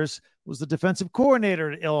Walters was the defensive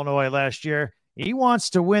coordinator at Illinois last year. He wants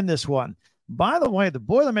to win this one. By the way, the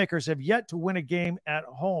Boilermakers have yet to win a game at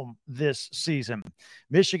home this season.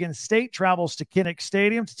 Michigan State travels to Kinnick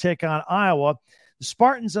Stadium to take on Iowa. The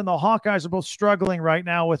Spartans and the Hawkeyes are both struggling right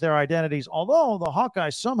now with their identities, although the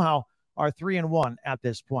Hawkeyes somehow are 3-1 at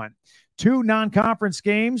this point. 2 non-conference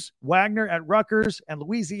games, Wagner at Rutgers and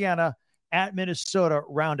Louisiana at Minnesota,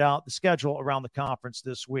 round out the schedule around the conference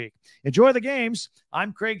this week. Enjoy the games.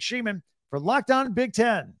 I'm Craig Sheeman for Locked On Big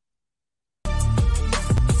Ten.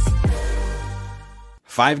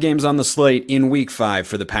 5 games on the slate in Week 5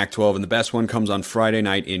 for the Pac-12, and the best one comes on Friday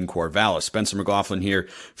night in Corvallis. Spencer McLaughlin here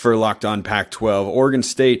for Locked On Pac-12. Oregon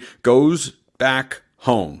State goes back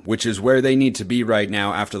home, which is where they need to be right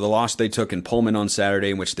now after the loss they took in Pullman on Saturday,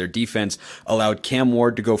 in which their defense allowed Cam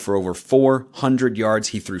Ward to go for over 400 yards.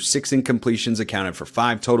 He threw 6 incompletions, accounted for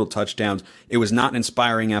 5 total touchdowns. It was not an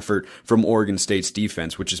inspiring effort from Oregon State's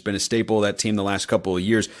defense, which has been a staple of that team the last couple of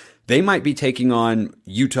years. They might be taking on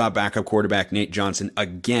Utah backup quarterback Nate Johnson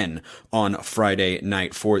again on Friday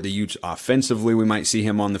night for the Utes. Offensively, we might see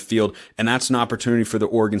him on the field, and that's an opportunity for the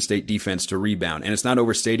Oregon State defense to rebound. And it's not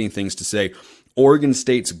overstating things to say Oregon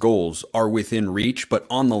State's goals are within reach, but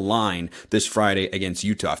on the line this Friday against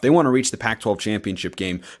Utah. If they want to reach the Pac-12 championship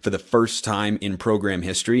game for the first time in program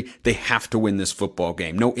history, they have to win this football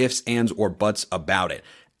game. No ifs, ands, or buts about it.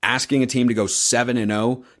 Asking a team to go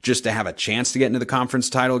 7-0 just to have a chance to get into the conference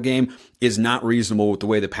title game is not reasonable with the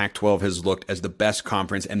way the Pac-12 has looked as the best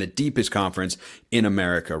conference and the deepest conference in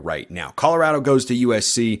America right now. Colorado goes to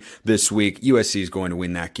USC this week. USC is going to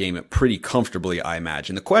win that game pretty comfortably, I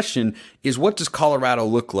imagine. The question is, what does Colorado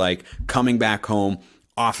look like coming back home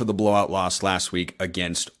off of the blowout loss last week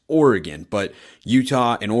against Oregon? But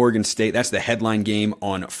Utah and Oregon State, that's the headline game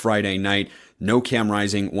on Friday night. No Cam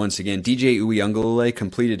Rising once again. DJ Uiagalelei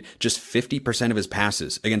completed just 50% of his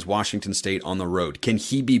passes against Washington State on the road. Can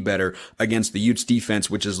he be better against the Utes defense,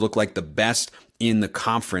 which has looked like the best in the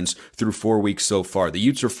conference through 4 weeks so far? The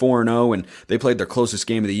Utes are 4-0, and they played their closest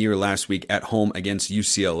game of the year last week at home against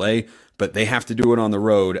UCLA, but they have to do it on the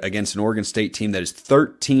road against an Oregon State team that is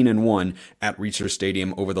 13-1 at Reser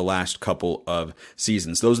Stadium over the last couple of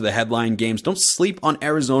seasons. Those are the headline games. Don't sleep on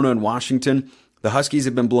Arizona and Washington. The Huskies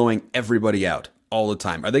have been blowing everybody out all the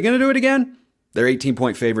time. Are they going to do it again? They're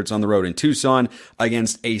 18-point favorites on the road in Tucson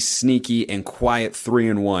against a sneaky and quiet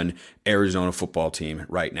 3-1 Arizona football team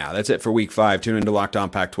right now. That's it for Week 5. Tune into Locked On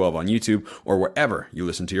Pac-12 on YouTube or wherever you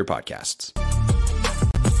listen to your podcasts.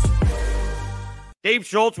 Dave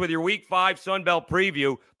Schultz with your Week 5 Sun Belt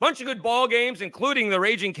preview. Bunch of good ball games, including the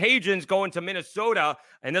Raging Cajuns going to Minnesota,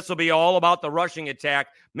 and this will be all about the rushing attack.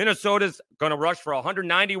 Minnesota's going to rush for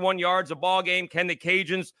 191 yards a ball game. Can the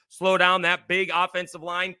Cajuns slow down that big offensive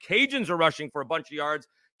line? Cajuns are rushing for a bunch of yards.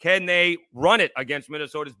 Can they run it against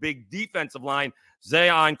Minnesota's big defensive line?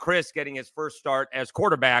 Zion Chris getting his first start as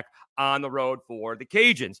quarterback on the road for the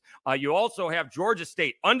Cajuns. You also have Georgia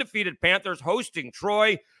State, undefeated Panthers hosting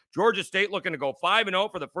Troy. Georgia State looking to go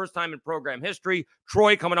 5-0 for the first time in program history.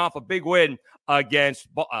 Troy coming off a big win against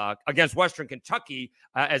Western Kentucky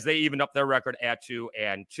as they evened up their record at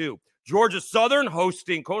 2-2. Georgia Southern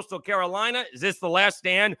hosting Coastal Carolina. Is this the last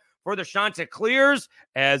stand for the Chanticleers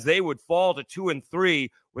as they would fall to 2-3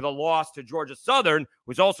 with a loss to Georgia Southern,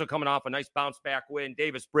 who's also coming off a nice bounce-back win.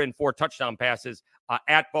 Davis Brin, 4 touchdown passes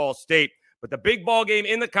at Ball State. But the big ball game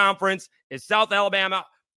in the conference is South Alabama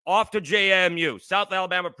off to JMU. South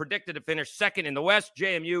Alabama predicted to finish second in the West,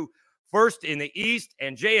 JMU first in the East,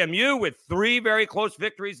 and JMU with 3 very close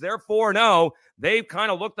victories. They're 4-0. They've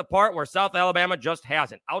kind of looked the part where South Alabama just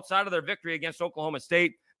hasn't. Outside of their victory against Oklahoma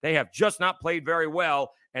State, they have just not played very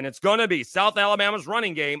well, and it's going to be South Alabama's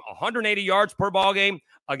running game, 180 yards per ball game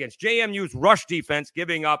against JMU's rush defense,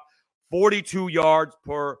 giving up 42 yards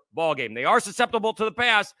per ball game. They are susceptible to the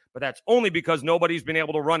pass, but that's only because nobody's been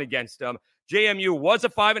able to run against them. JMU was a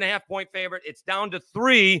 5.5-point favorite. It's down to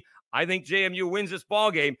 3. I think JMU wins this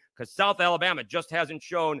ball game because South Alabama just hasn't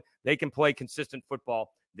shown they can play consistent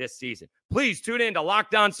football this season. Please tune in to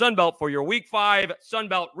Locked On Sunbelt for your Week 5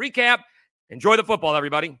 Sunbelt recap. Enjoy the football,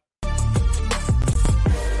 everybody.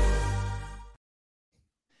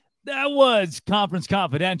 That was Conference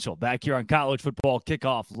Confidential back here on College Football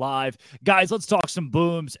Kickoff Live. Guys, let's talk some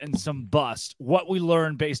booms and some busts. What we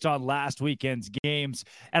learned based on last weekend's games.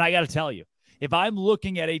 And I got to tell you, if I'm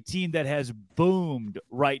looking at a team that has boomed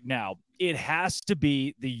right now, it has to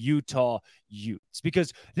be the Utah Utes.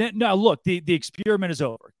 Because now, look, the experiment is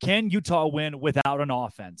over. Can Utah win without an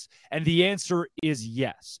offense? And the answer is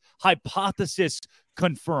yes. Hypothesis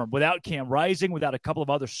confirmed. Without Cam Rising, without a couple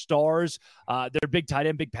of other stars, their big tight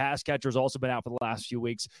end, big pass catcher has also been out for the last few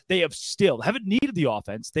weeks. They haven't needed the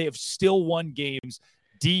offense. They have still won games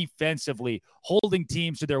defensively, holding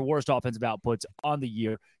teams to their worst offensive outputs on the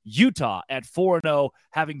year. Utah at 4-0,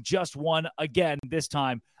 having just won again, this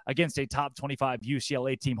time against a top 25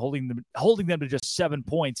 UCLA team, holding them to just 7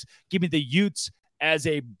 points. Give me the Utes as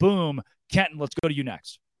a boom. Kenton, let's go to you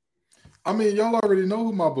next. I mean, y'all already know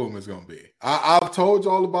who my boom is going to be. I've told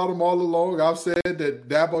y'all about him all along. I've said that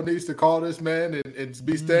Dabo needs to call this man and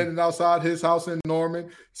be standing outside his house in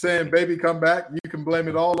Norman saying, baby, come back. You can blame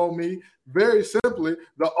it all on me. Very simply,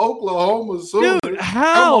 the Oklahoma Sooners. Dude,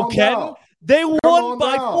 how, Ken? They won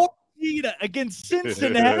by 14 against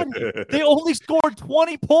Cincinnati. They only scored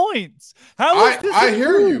 20 points. How is this? I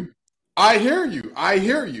hear you. I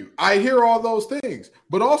hear all those things.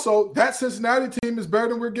 But also, that Cincinnati team is better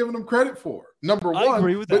than we're giving them credit for. Number one. I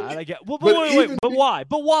agree with that. I get. But why?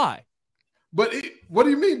 But why? But what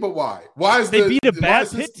do you mean, but why? Why is they beat a bad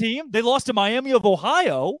Pitt team? They lost to Miami of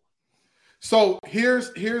Ohio. So here's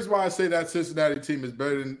why I say that Cincinnati team is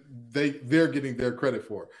better than they're getting their credit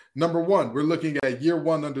for. Number one, we're looking at year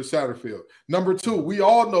 1 under Satterfield. Number 2, we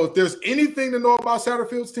all know if there's anything to know about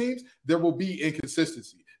Satterfield's teams, there will be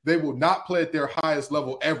inconsistency. They will not play at their highest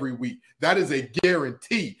level every week. That is a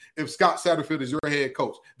guarantee if Scott Satterfield is your head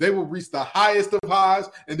coach. They will reach the highest of highs,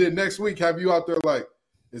 and then next week have you out there like,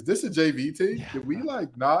 is this a JV team? Did we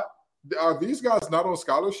not? Are these guys not on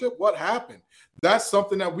scholarship? What happened? That's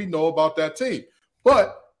something that we know about that team.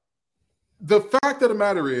 But the fact of the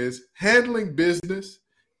matter is, handling business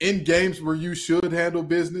in games where you should handle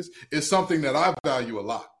business is something that I value a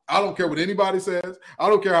lot. I don't care what anybody says. I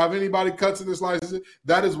don't care how anybody cuts it and slices it.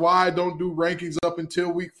 That is why I don't do rankings up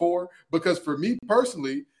until week 4, because for me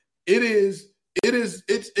personally,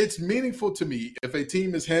 it's meaningful to me if a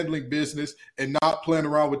team is handling business and not playing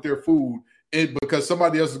around with their food because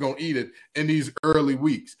somebody else is going to eat it in these early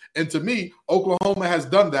weeks. And to me, Oklahoma has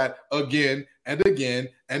done that again and again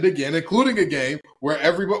and again, including a game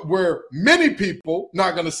where many people,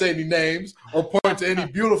 not going to say any names or point to any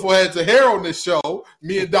beautiful heads of hair on this show,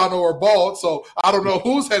 me and Dono are bald, so I don't know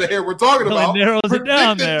whose head of hair we're talking about,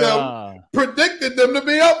 predicted them to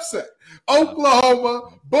be upset.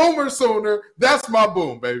 Oklahoma, Boomer Sooner, that's my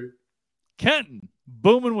boom, baby. Kenton,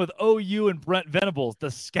 booming with OU and Brent Venables,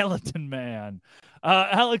 the skeleton man.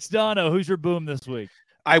 Alex Dono, who's your boom this week?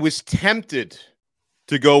 I was tempted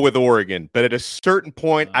to go with Oregon, but at a certain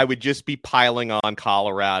point, I would just be piling on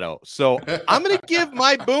Colorado. So I'm going to give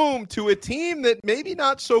my boom to a team that maybe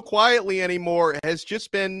not so quietly anymore has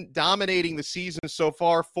just been dominating the season so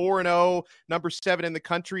far, 4-0, number 7 in the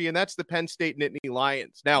country, and that's the Penn State Nittany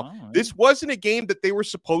Lions. Now, this wasn't a game that they were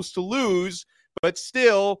supposed to lose, but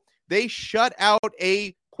still, they shut out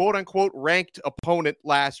a quote-unquote ranked opponent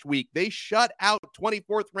last week. They shut out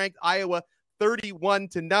 24th ranked Iowa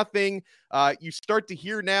 31-0. You start to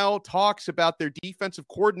hear now talks about their defensive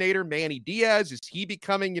coordinator, Manny Diaz. Is he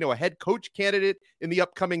becoming, a head coach candidate in the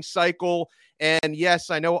upcoming cycle? And yes,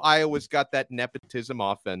 I know Iowa's got that nepotism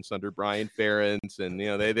offense under Brian Ferentz, and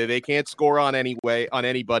they can't score on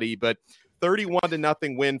anybody, but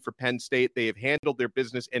 31-0 win for Penn State. They have handled their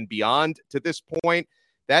business and beyond to this point.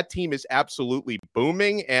 That team is absolutely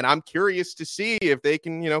booming, and I'm curious to see if they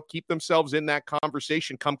can, keep themselves in that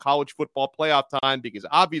conversation come college football playoff time, because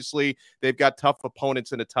obviously they've got tough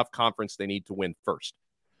opponents in a tough conference they need to win first.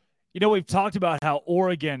 We've talked about how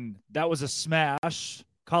Oregon, that was a smash.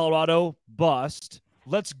 Colorado, bust.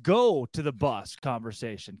 Let's go to the bust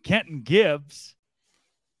conversation. Kenton Gibbs.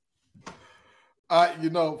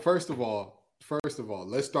 First of all,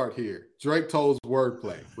 let's start here. Drake Toll's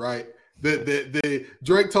wordplay, right? The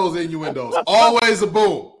Drake Toll's innuendos, always a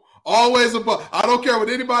boom. Always a boom. I don't care what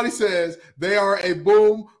anybody says. They are a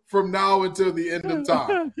boom from now until the end of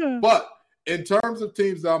time. But in terms of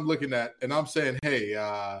teams that I'm looking at, and I'm saying, hey,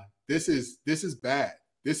 this is bad.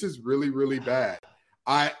 This is really, really bad.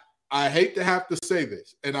 I hate to have to say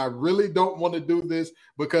this, and I really don't want to do this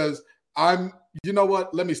because you know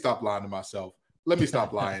what? Let me stop lying to myself. Let me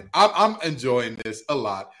stop lying. I'm enjoying this a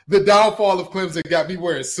lot. The downfall of Clemson got me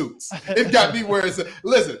wearing suits. It got me wearing –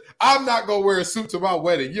 listen, I'm not going to wear a suit to my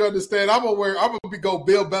wedding. You understand? I'm going to go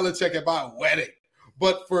Bill Belichick at my wedding.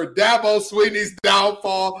 But for Dabo Swinney's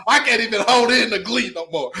downfall, I can't even hold in the glee no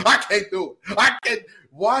more. I can't do it. I can't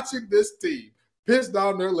 – watching this team piss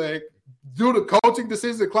down their leg, do the coaching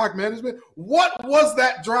decisions and clock management, what was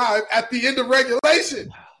that drive at the end of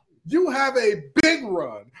regulation? You have a big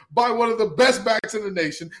run by one of the best backs in the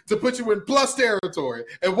nation to put you in plus territory.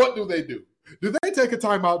 And what do? Do they take a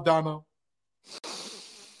timeout, Dono?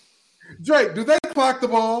 Drake, do they clock the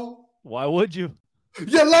ball? Why would you?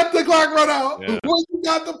 You let the clock run out Yeah. when you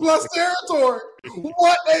got the plus territory.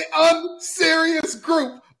 What a unserious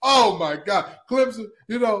group. Oh, my God. Clemson,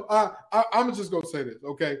 I'm just going to say this,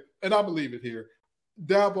 okay? And I'm going to leave it here.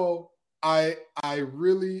 Dabo, I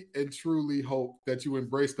really and truly hope that you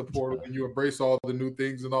embrace the portal and you embrace all the new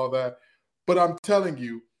things and all that. But I'm telling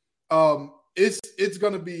you, it's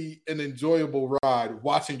going to be an enjoyable ride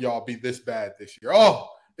watching y'all be this bad this year. Oh,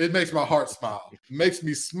 it makes my heart smile. It makes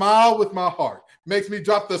me smile with my heart. It makes me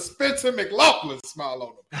drop the Spencer McLaughlin smile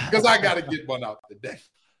on them because I got to get one out today.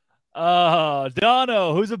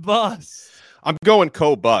 Dono, who's a bust? I'm going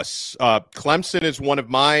co-bus. Clemson is one of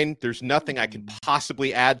mine. There's nothing I can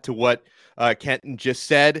possibly add to what Kenton just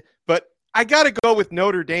said, but I got to go with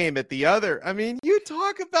Notre Dame at the other. I mean, you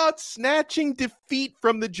talk about snatching defeat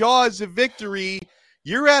from the jaws of victory.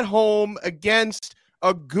 You're at home against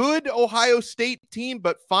a good Ohio State team,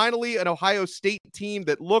 but finally an Ohio State team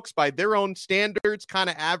that looks by their own standards kind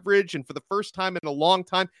of average. And for the first time in a long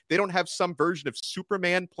time, they don't have some version of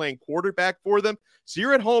Superman playing quarterback for them. So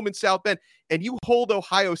you're at home in South Bend and you hold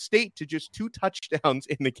Ohio State to just 2 touchdowns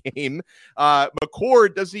in the game.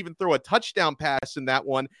 McCord doesn't even throw a touchdown pass in that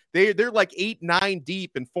one. They're like 8-9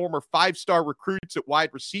 deep and former 5-star recruits at wide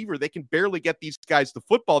receiver. They can barely get these guys the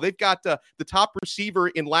football. They've got the top receiver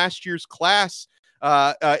in last year's class.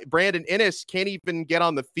 Brandon Inniss can't even get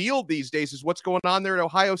on the field these days is what's going on there at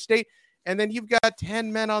Ohio State. And then you've got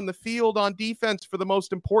 10 men on the field on defense for the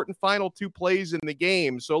most important final 2 plays in the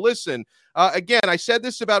game. So listen, again, I said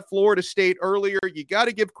this about Florida State earlier. You got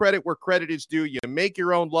to give credit where credit is due. You make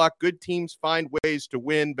your own luck. Good teams find ways to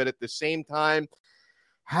win. But at the same time,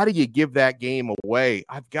 how do you give that game away?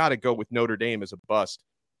 I've got to go with Notre Dame as a bust.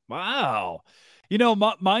 Wow.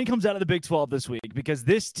 Mine comes out of the Big 12 this week because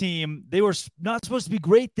this team, they were not supposed to be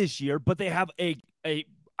great this year, but they have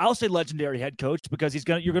I'll say legendary head coach because you're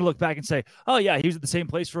going to look back and say, oh yeah, he was at the same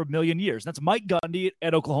place for a million years. That's Mike Gundy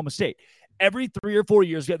at Oklahoma State. Every 3 or 4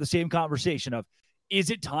 years, we have the same conversation of, is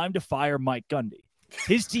it time to fire Mike Gundy?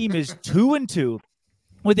 His team is 2-2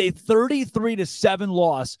 with a 33-7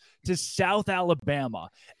 loss to South Alabama,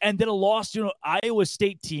 and then a loss to an Iowa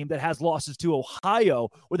State team that has losses to Ohio,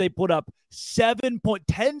 where they put up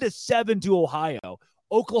 10-7 to Ohio.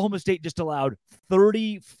 Oklahoma State just allowed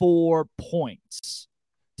 34 points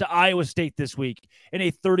to Iowa State this week in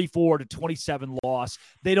a 34-27 loss.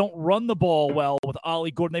 They don't run the ball well with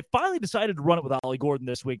Ollie Gordon. They finally decided to run it with Ollie Gordon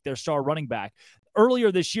this week, their star running back.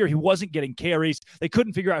 Earlier this year, he wasn't getting carries. They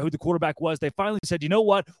couldn't figure out who the quarterback was. They finally said, you know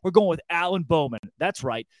what? We're going with Alan Bowman. That's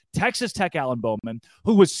right. Texas Tech Alan Bowman,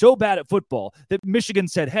 who was so bad at football that Michigan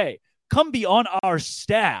said, hey, come be on our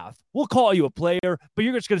staff. We'll call you a player, but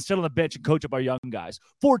you're just going to sit on the bench and coach up our young guys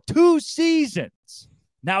for 2 seasons.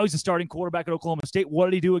 Now he's a starting quarterback at Oklahoma State. What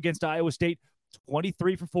did he do against Iowa State?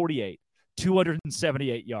 23 for 48,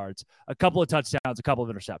 278 yards, a couple of touchdowns, a couple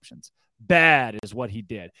of interceptions. Bad is what he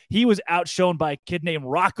did. He was outshone by a kid named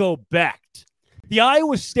Rocco Becht, the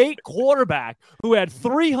Iowa State quarterback who had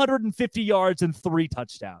 350 yards and 3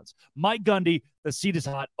 touchdowns. Mike Gundy, the seat is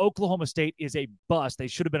hot. Oklahoma State is a bust. They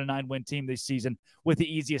should have been a 9-win team this season with the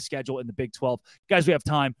easiest schedule in the Big 12. Guys, we have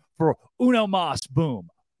time for Uno Mas boom.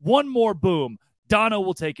 One more boom. Dono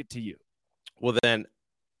will take it to you. Well, then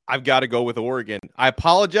I've got to go with Oregon. I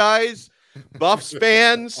apologize, Buffs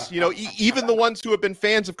fans, even the ones who have been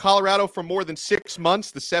fans of Colorado for more than 6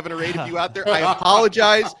 months, the 7 or 8 of you out there, I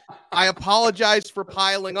apologize. I apologize for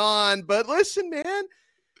piling on, but listen, man,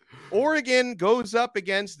 Oregon goes up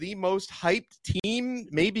against the most hyped team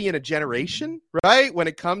maybe in a generation, right? When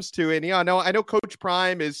it comes to it. I know Coach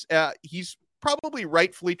Prime is he's probably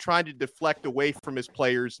rightfully trying to deflect away from his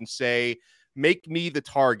players and say, make me the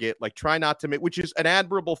target, like try not to make, which is an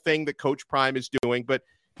admirable thing that Coach Prime is doing, but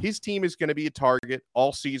his team is going to be a target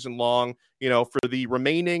all season long. For the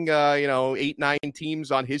remaining 8, 9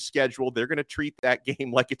 teams on his schedule, they're going to treat that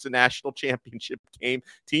game like it's a national championship game.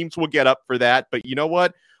 Teams will get up for that, but you know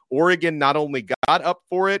what? Oregon not only got up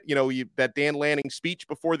for it, that Dan Lanning speech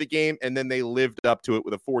before the game, and then they lived up to it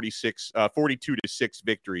with a 42-6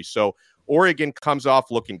 victory. So Oregon comes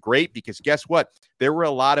off looking great because guess what? There were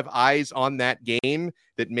a lot of eyes on that game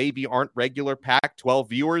that maybe aren't regular Pac-12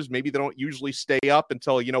 viewers. Maybe they don't usually stay up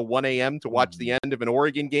until, 1 a.m. to watch the end of an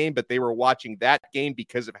Oregon game, but they were watching that game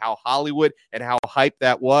because of how Hollywood and how hype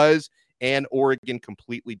that was, and Oregon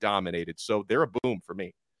completely dominated. So they're a boom for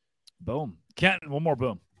me. Boom. Kent, one more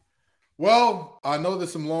boom. Well, I know that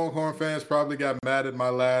some Longhorn fans probably got mad at my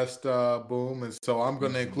last boom, and so I'm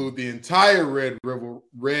going to include the entire Red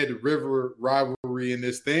River rivalry in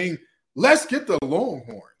this thing. Let's get the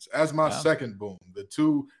Longhorns as my second boom. The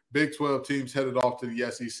 2 Big 12 teams headed off to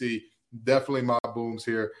the SEC, definitely my booms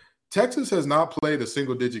here. Texas has not played a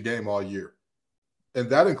single-digit game all year,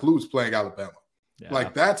 and that includes playing Alabama. Yeah.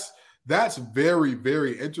 Like that's very,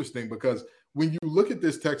 very interesting because when you look at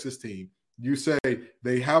this Texas team, you say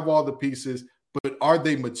they have all the pieces, but are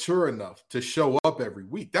they mature enough to show up every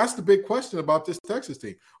week? That's the big question about this Texas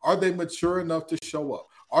team. Are they mature enough to show up?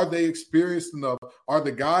 Are they experienced enough? Are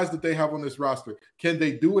the guys that they have on this roster, can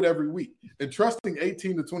they do it every week? And trusting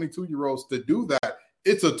 18 to 22-year-olds to do that,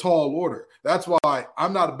 it's a tall order. That's why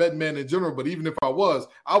I'm not a betting man in general, but even if I was,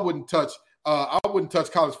 I wouldn't touch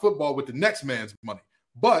college football with the next man's money.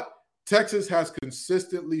 But Texas has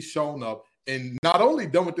consistently shown up and not only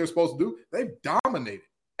done what they're supposed to do, they've dominated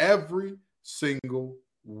every single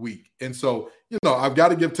week. And so, I've got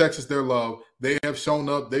to give Texas their love. They have shown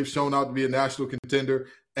up. They've shown out to be a national contender.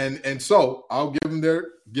 And so I'll give them their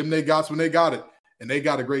gots when they got it. And they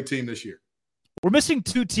got a great team this year. We're missing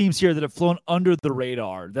 2 teams here that have flown under the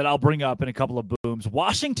radar that I'll bring up in a couple of booms.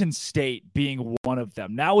 Washington State being one of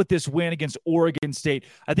them. Now with this win against Oregon State,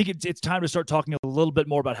 I think it's time to start talking a little bit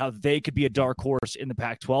more about how they could be a dark horse in the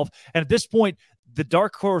Pac-12. And at this point, the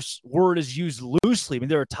dark horse word is used loosely. I mean,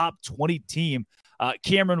 they're a top 20 team.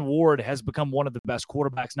 Cameron Ward has become one of the best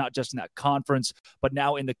quarterbacks, not just in that conference, but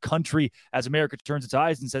now in the country as America turns its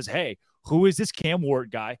eyes and says, hey, who is this Cam Ward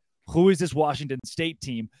guy? Who is this Washington State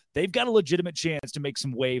team? They've got a legitimate chance to make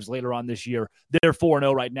some waves later on this year. They're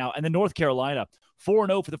 4-0 right now. And then North Carolina,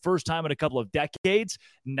 4-0 for the first time in a couple of decades.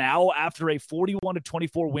 Now, after a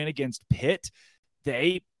 41-24 win against Pitt,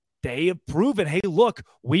 they have proven, hey, look,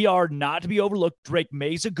 we are not to be overlooked. Drake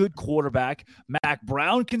May's a good quarterback. Mac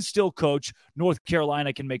Brown can still coach. North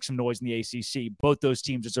Carolina can make some noise in the ACC. Both those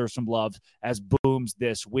teams deserve some love as booms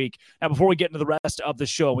this week. Now, before we get into the rest of the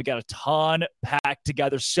show, we got a ton packed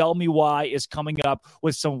together. Sell Me Why is coming up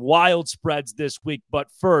with some wild spreads this week.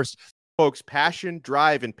 But first, folks, passion,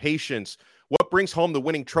 drive, and patience. What brings home the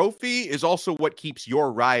winning trophy is also what keeps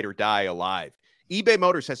your ride or die alive. eBay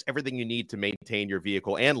Motors has everything you need to maintain your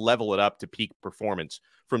vehicle and level it up to peak performance.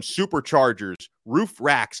 From superchargers, roof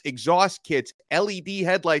racks, exhaust kits, LED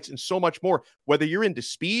headlights, and so much more. Whether you're into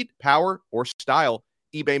speed, power, or style,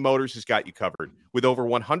 eBay Motors has got you covered. With over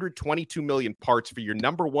 122 million parts for your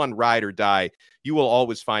number one ride or die, you will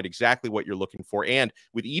always find exactly what you're looking for. And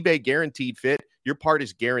with eBay Guaranteed Fit, your part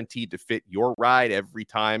is guaranteed to fit your ride every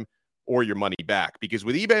time or your money back. Because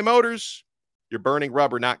with eBay Motors, you're burning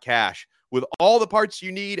rubber, not cash. With all the parts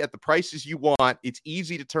you need at the prices you want, it's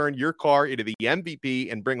easy to turn your car into the MVP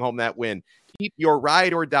and bring home that win. Keep your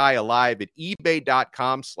ride or die alive at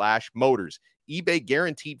ebay.com/motors. eBay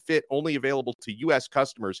Guaranteed Fit, only available to U.S.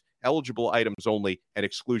 customers, eligible items only, and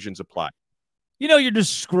exclusions apply. You're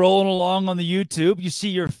just scrolling along on the YouTube. You see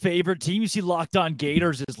your favorite team. You see Locked On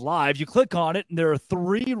Gators is live. You click on it, and there are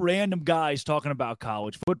 3 random guys talking about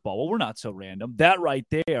college football. Well, we're not so random. That right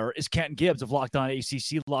there is Kenton Gibbs of Locked On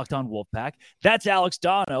ACC, Locked On Wolfpack. That's Alex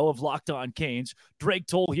Dono of Locked On Canes. Drake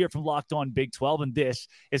Toll here from Locked On Big 12, and this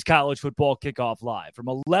is College Football Kickoff Live. From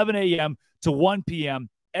 11 a.m. to 1 p.m.,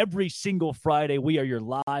 every single Friday, we are your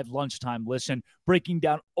live lunchtime listen, breaking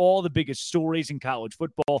down all the biggest stories in college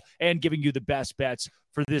football and giving you the best bets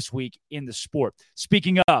for this week in the sport.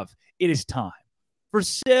 Speaking of, it is time for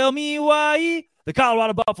Sell Me Why. The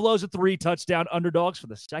Colorado Buffaloes are 3-touchdown underdogs for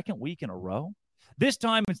the second week in a row. This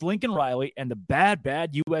time it's Lincoln Riley and the bad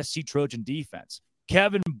USC Trojan defense.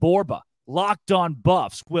 Kevin Borba, Locked On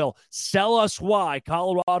Buffs, will sell us why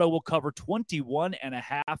Colorado will cover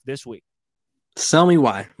 21.5 this week. Sell me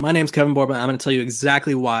why. My name's Kevin Borba. I'm going to tell you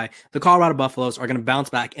exactly why the Colorado Buffaloes are going to bounce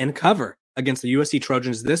back and cover against the USC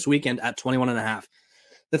Trojans this weekend at 21.5.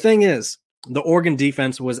 The thing is, the Oregon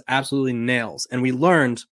defense was absolutely nails, and we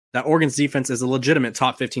learned that Oregon's defense is a legitimate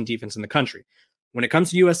top 15 defense in the country. When it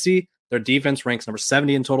comes to USC, their defense ranks number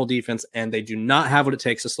 70 in total defense, and they do not have what it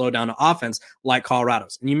takes to slow down an offense like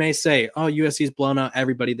Colorado's. And you may say, oh, USC's blown out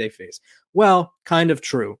everybody they face. Well, kind of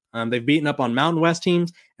true. They've beaten up on Mountain West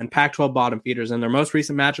teams and Pac-12 bottom feeders. In their most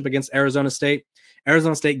recent matchup against Arizona State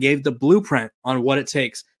gave the blueprint on what it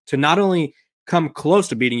takes to not only come close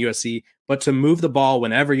to beating USC, but to move the ball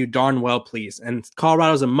whenever you darn well please. And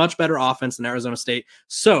Colorado's a much better offense than Arizona State,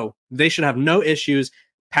 so they should have no issues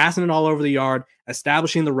passing it all over the yard,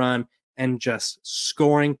 establishing the run, and just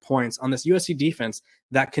scoring points on this USC defense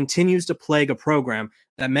that continues to plague a program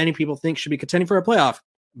that many people think should be contending for a playoff,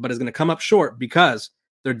 but is going to come up short because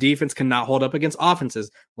their defense cannot hold up against offenses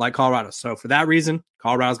like Colorado. So for that reason,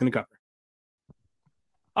 Colorado's going to cover.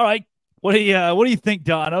 All right. What do you think,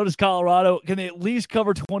 Don? How does Colorado, can they at least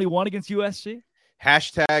cover 21 against USC?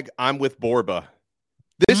 Hashtag I'm with Borba.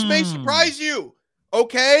 This may surprise you.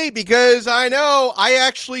 Okay, because I know I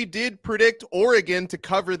actually did predict Oregon to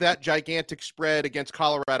cover that gigantic spread against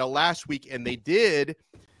Colorado last week, and they did.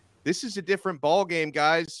 This is a different ball game,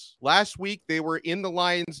 guys. Last week they were in the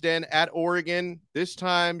Lions' Den at Oregon. This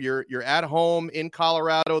time you're at home in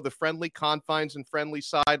Colorado, the friendly confines and friendly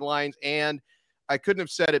sidelines, and I couldn't have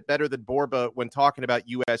said it better than Borba when talking about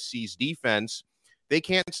USC's defense. They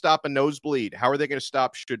can't stop a nosebleed. How are they going to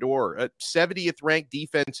stop Shedeur? A 70th ranked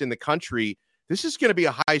defense in the country. This is going to be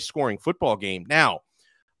a high-scoring football game. Now,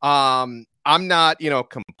 I'm not,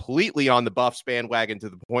 completely on the Buffs bandwagon to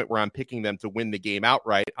the point where I'm picking them to win the game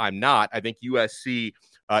outright. I'm not. I think USC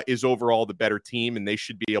is overall the better team, and they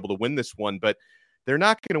should be able to win this one. But they're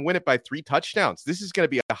not going to win it by 3 touchdowns. This is going to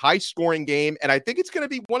be a high-scoring game, and I think it's going to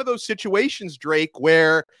be one of those situations, Drake,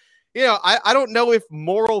 where I don't know if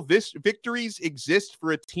moral victories exist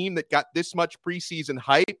for a team that got this much preseason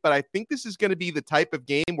hype, but I think this is going to be the type of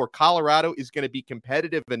game where Colorado is going to be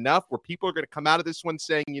competitive enough where people are going to come out of this one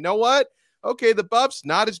saying, you know what? Okay, the Buffs,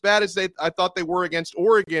 not as bad as I thought they were against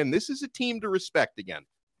Oregon. This is a team to respect again.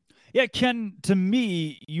 Yeah, Ken, to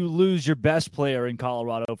me, you lose your best player in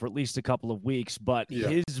Colorado for at least a couple of weeks, but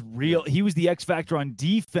he was the X factor on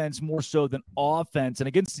defense more so than offense. And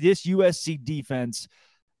against this USC defense,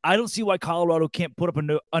 I don't see why Colorado can't put up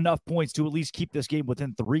enough points to at least keep this game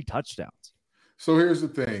within 3 touchdowns. So here's the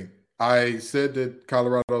thing. I said that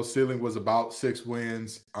Colorado's ceiling was about 6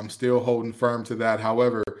 wins. I'm still holding firm to that.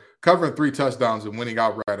 However, covering 3 touchdowns and winning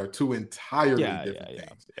outright are 2 entirely different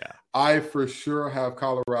things. Yeah. I for sure have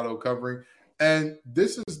Colorado covering. And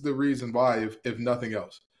this is the reason why, if nothing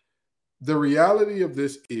else. The reality of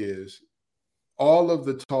this is all of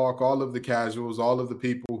the talk, all of the casuals, all of the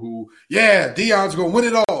people who, Deion's going to win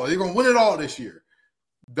it all. They're going to win it all this year.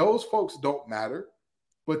 Those folks don't matter,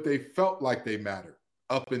 but they felt like they mattered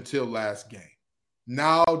up until last game.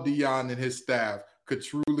 Now Deion and his staff could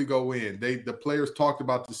truly go in. The players talked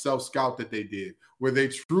about the self-scout that they did, where they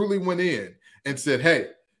truly went in and said, hey,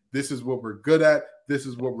 this is what we're good at. This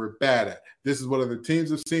is what we're bad at. This is what other teams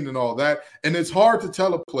have seen and all that. And it's hard to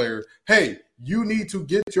tell a player, hey, you need to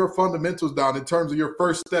get your fundamentals down in terms of your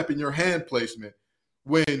first step in your hand placement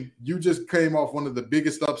when you just came off one of the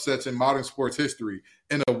biggest upsets in modern sports history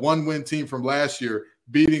and a 1-win team from last year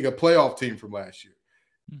beating a playoff team from last year.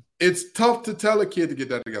 It's tough to tell a kid to get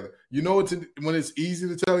that together. You know, when it's easy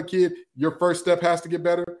to tell a kid your first step has to get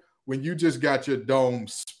better when you just got your dome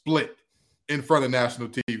split in front of national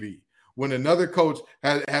TV. When another coach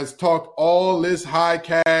has talked all this high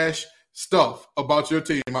cash stuff about your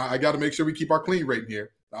team. I got to make sure we keep our clean rating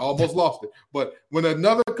here. I almost lost it. But when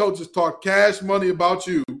another coach has talked cash money about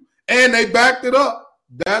you and they backed it up,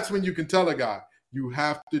 that's when you can tell a guy, you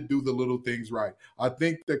have to do the little things right. I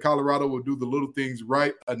think that Colorado will do the little things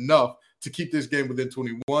right enough to keep this game within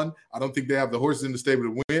 21. I don't think they have the horses in the stable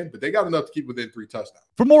to win, but they got enough to keep within 3 touchdowns.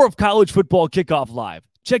 For more of College Football Kickoff Live,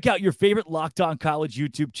 check out your favorite Locked On College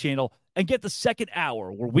YouTube channel and get the second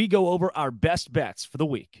hour where we go over our best bets for the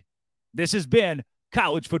week. This has been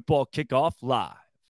College Football Kickoff Live.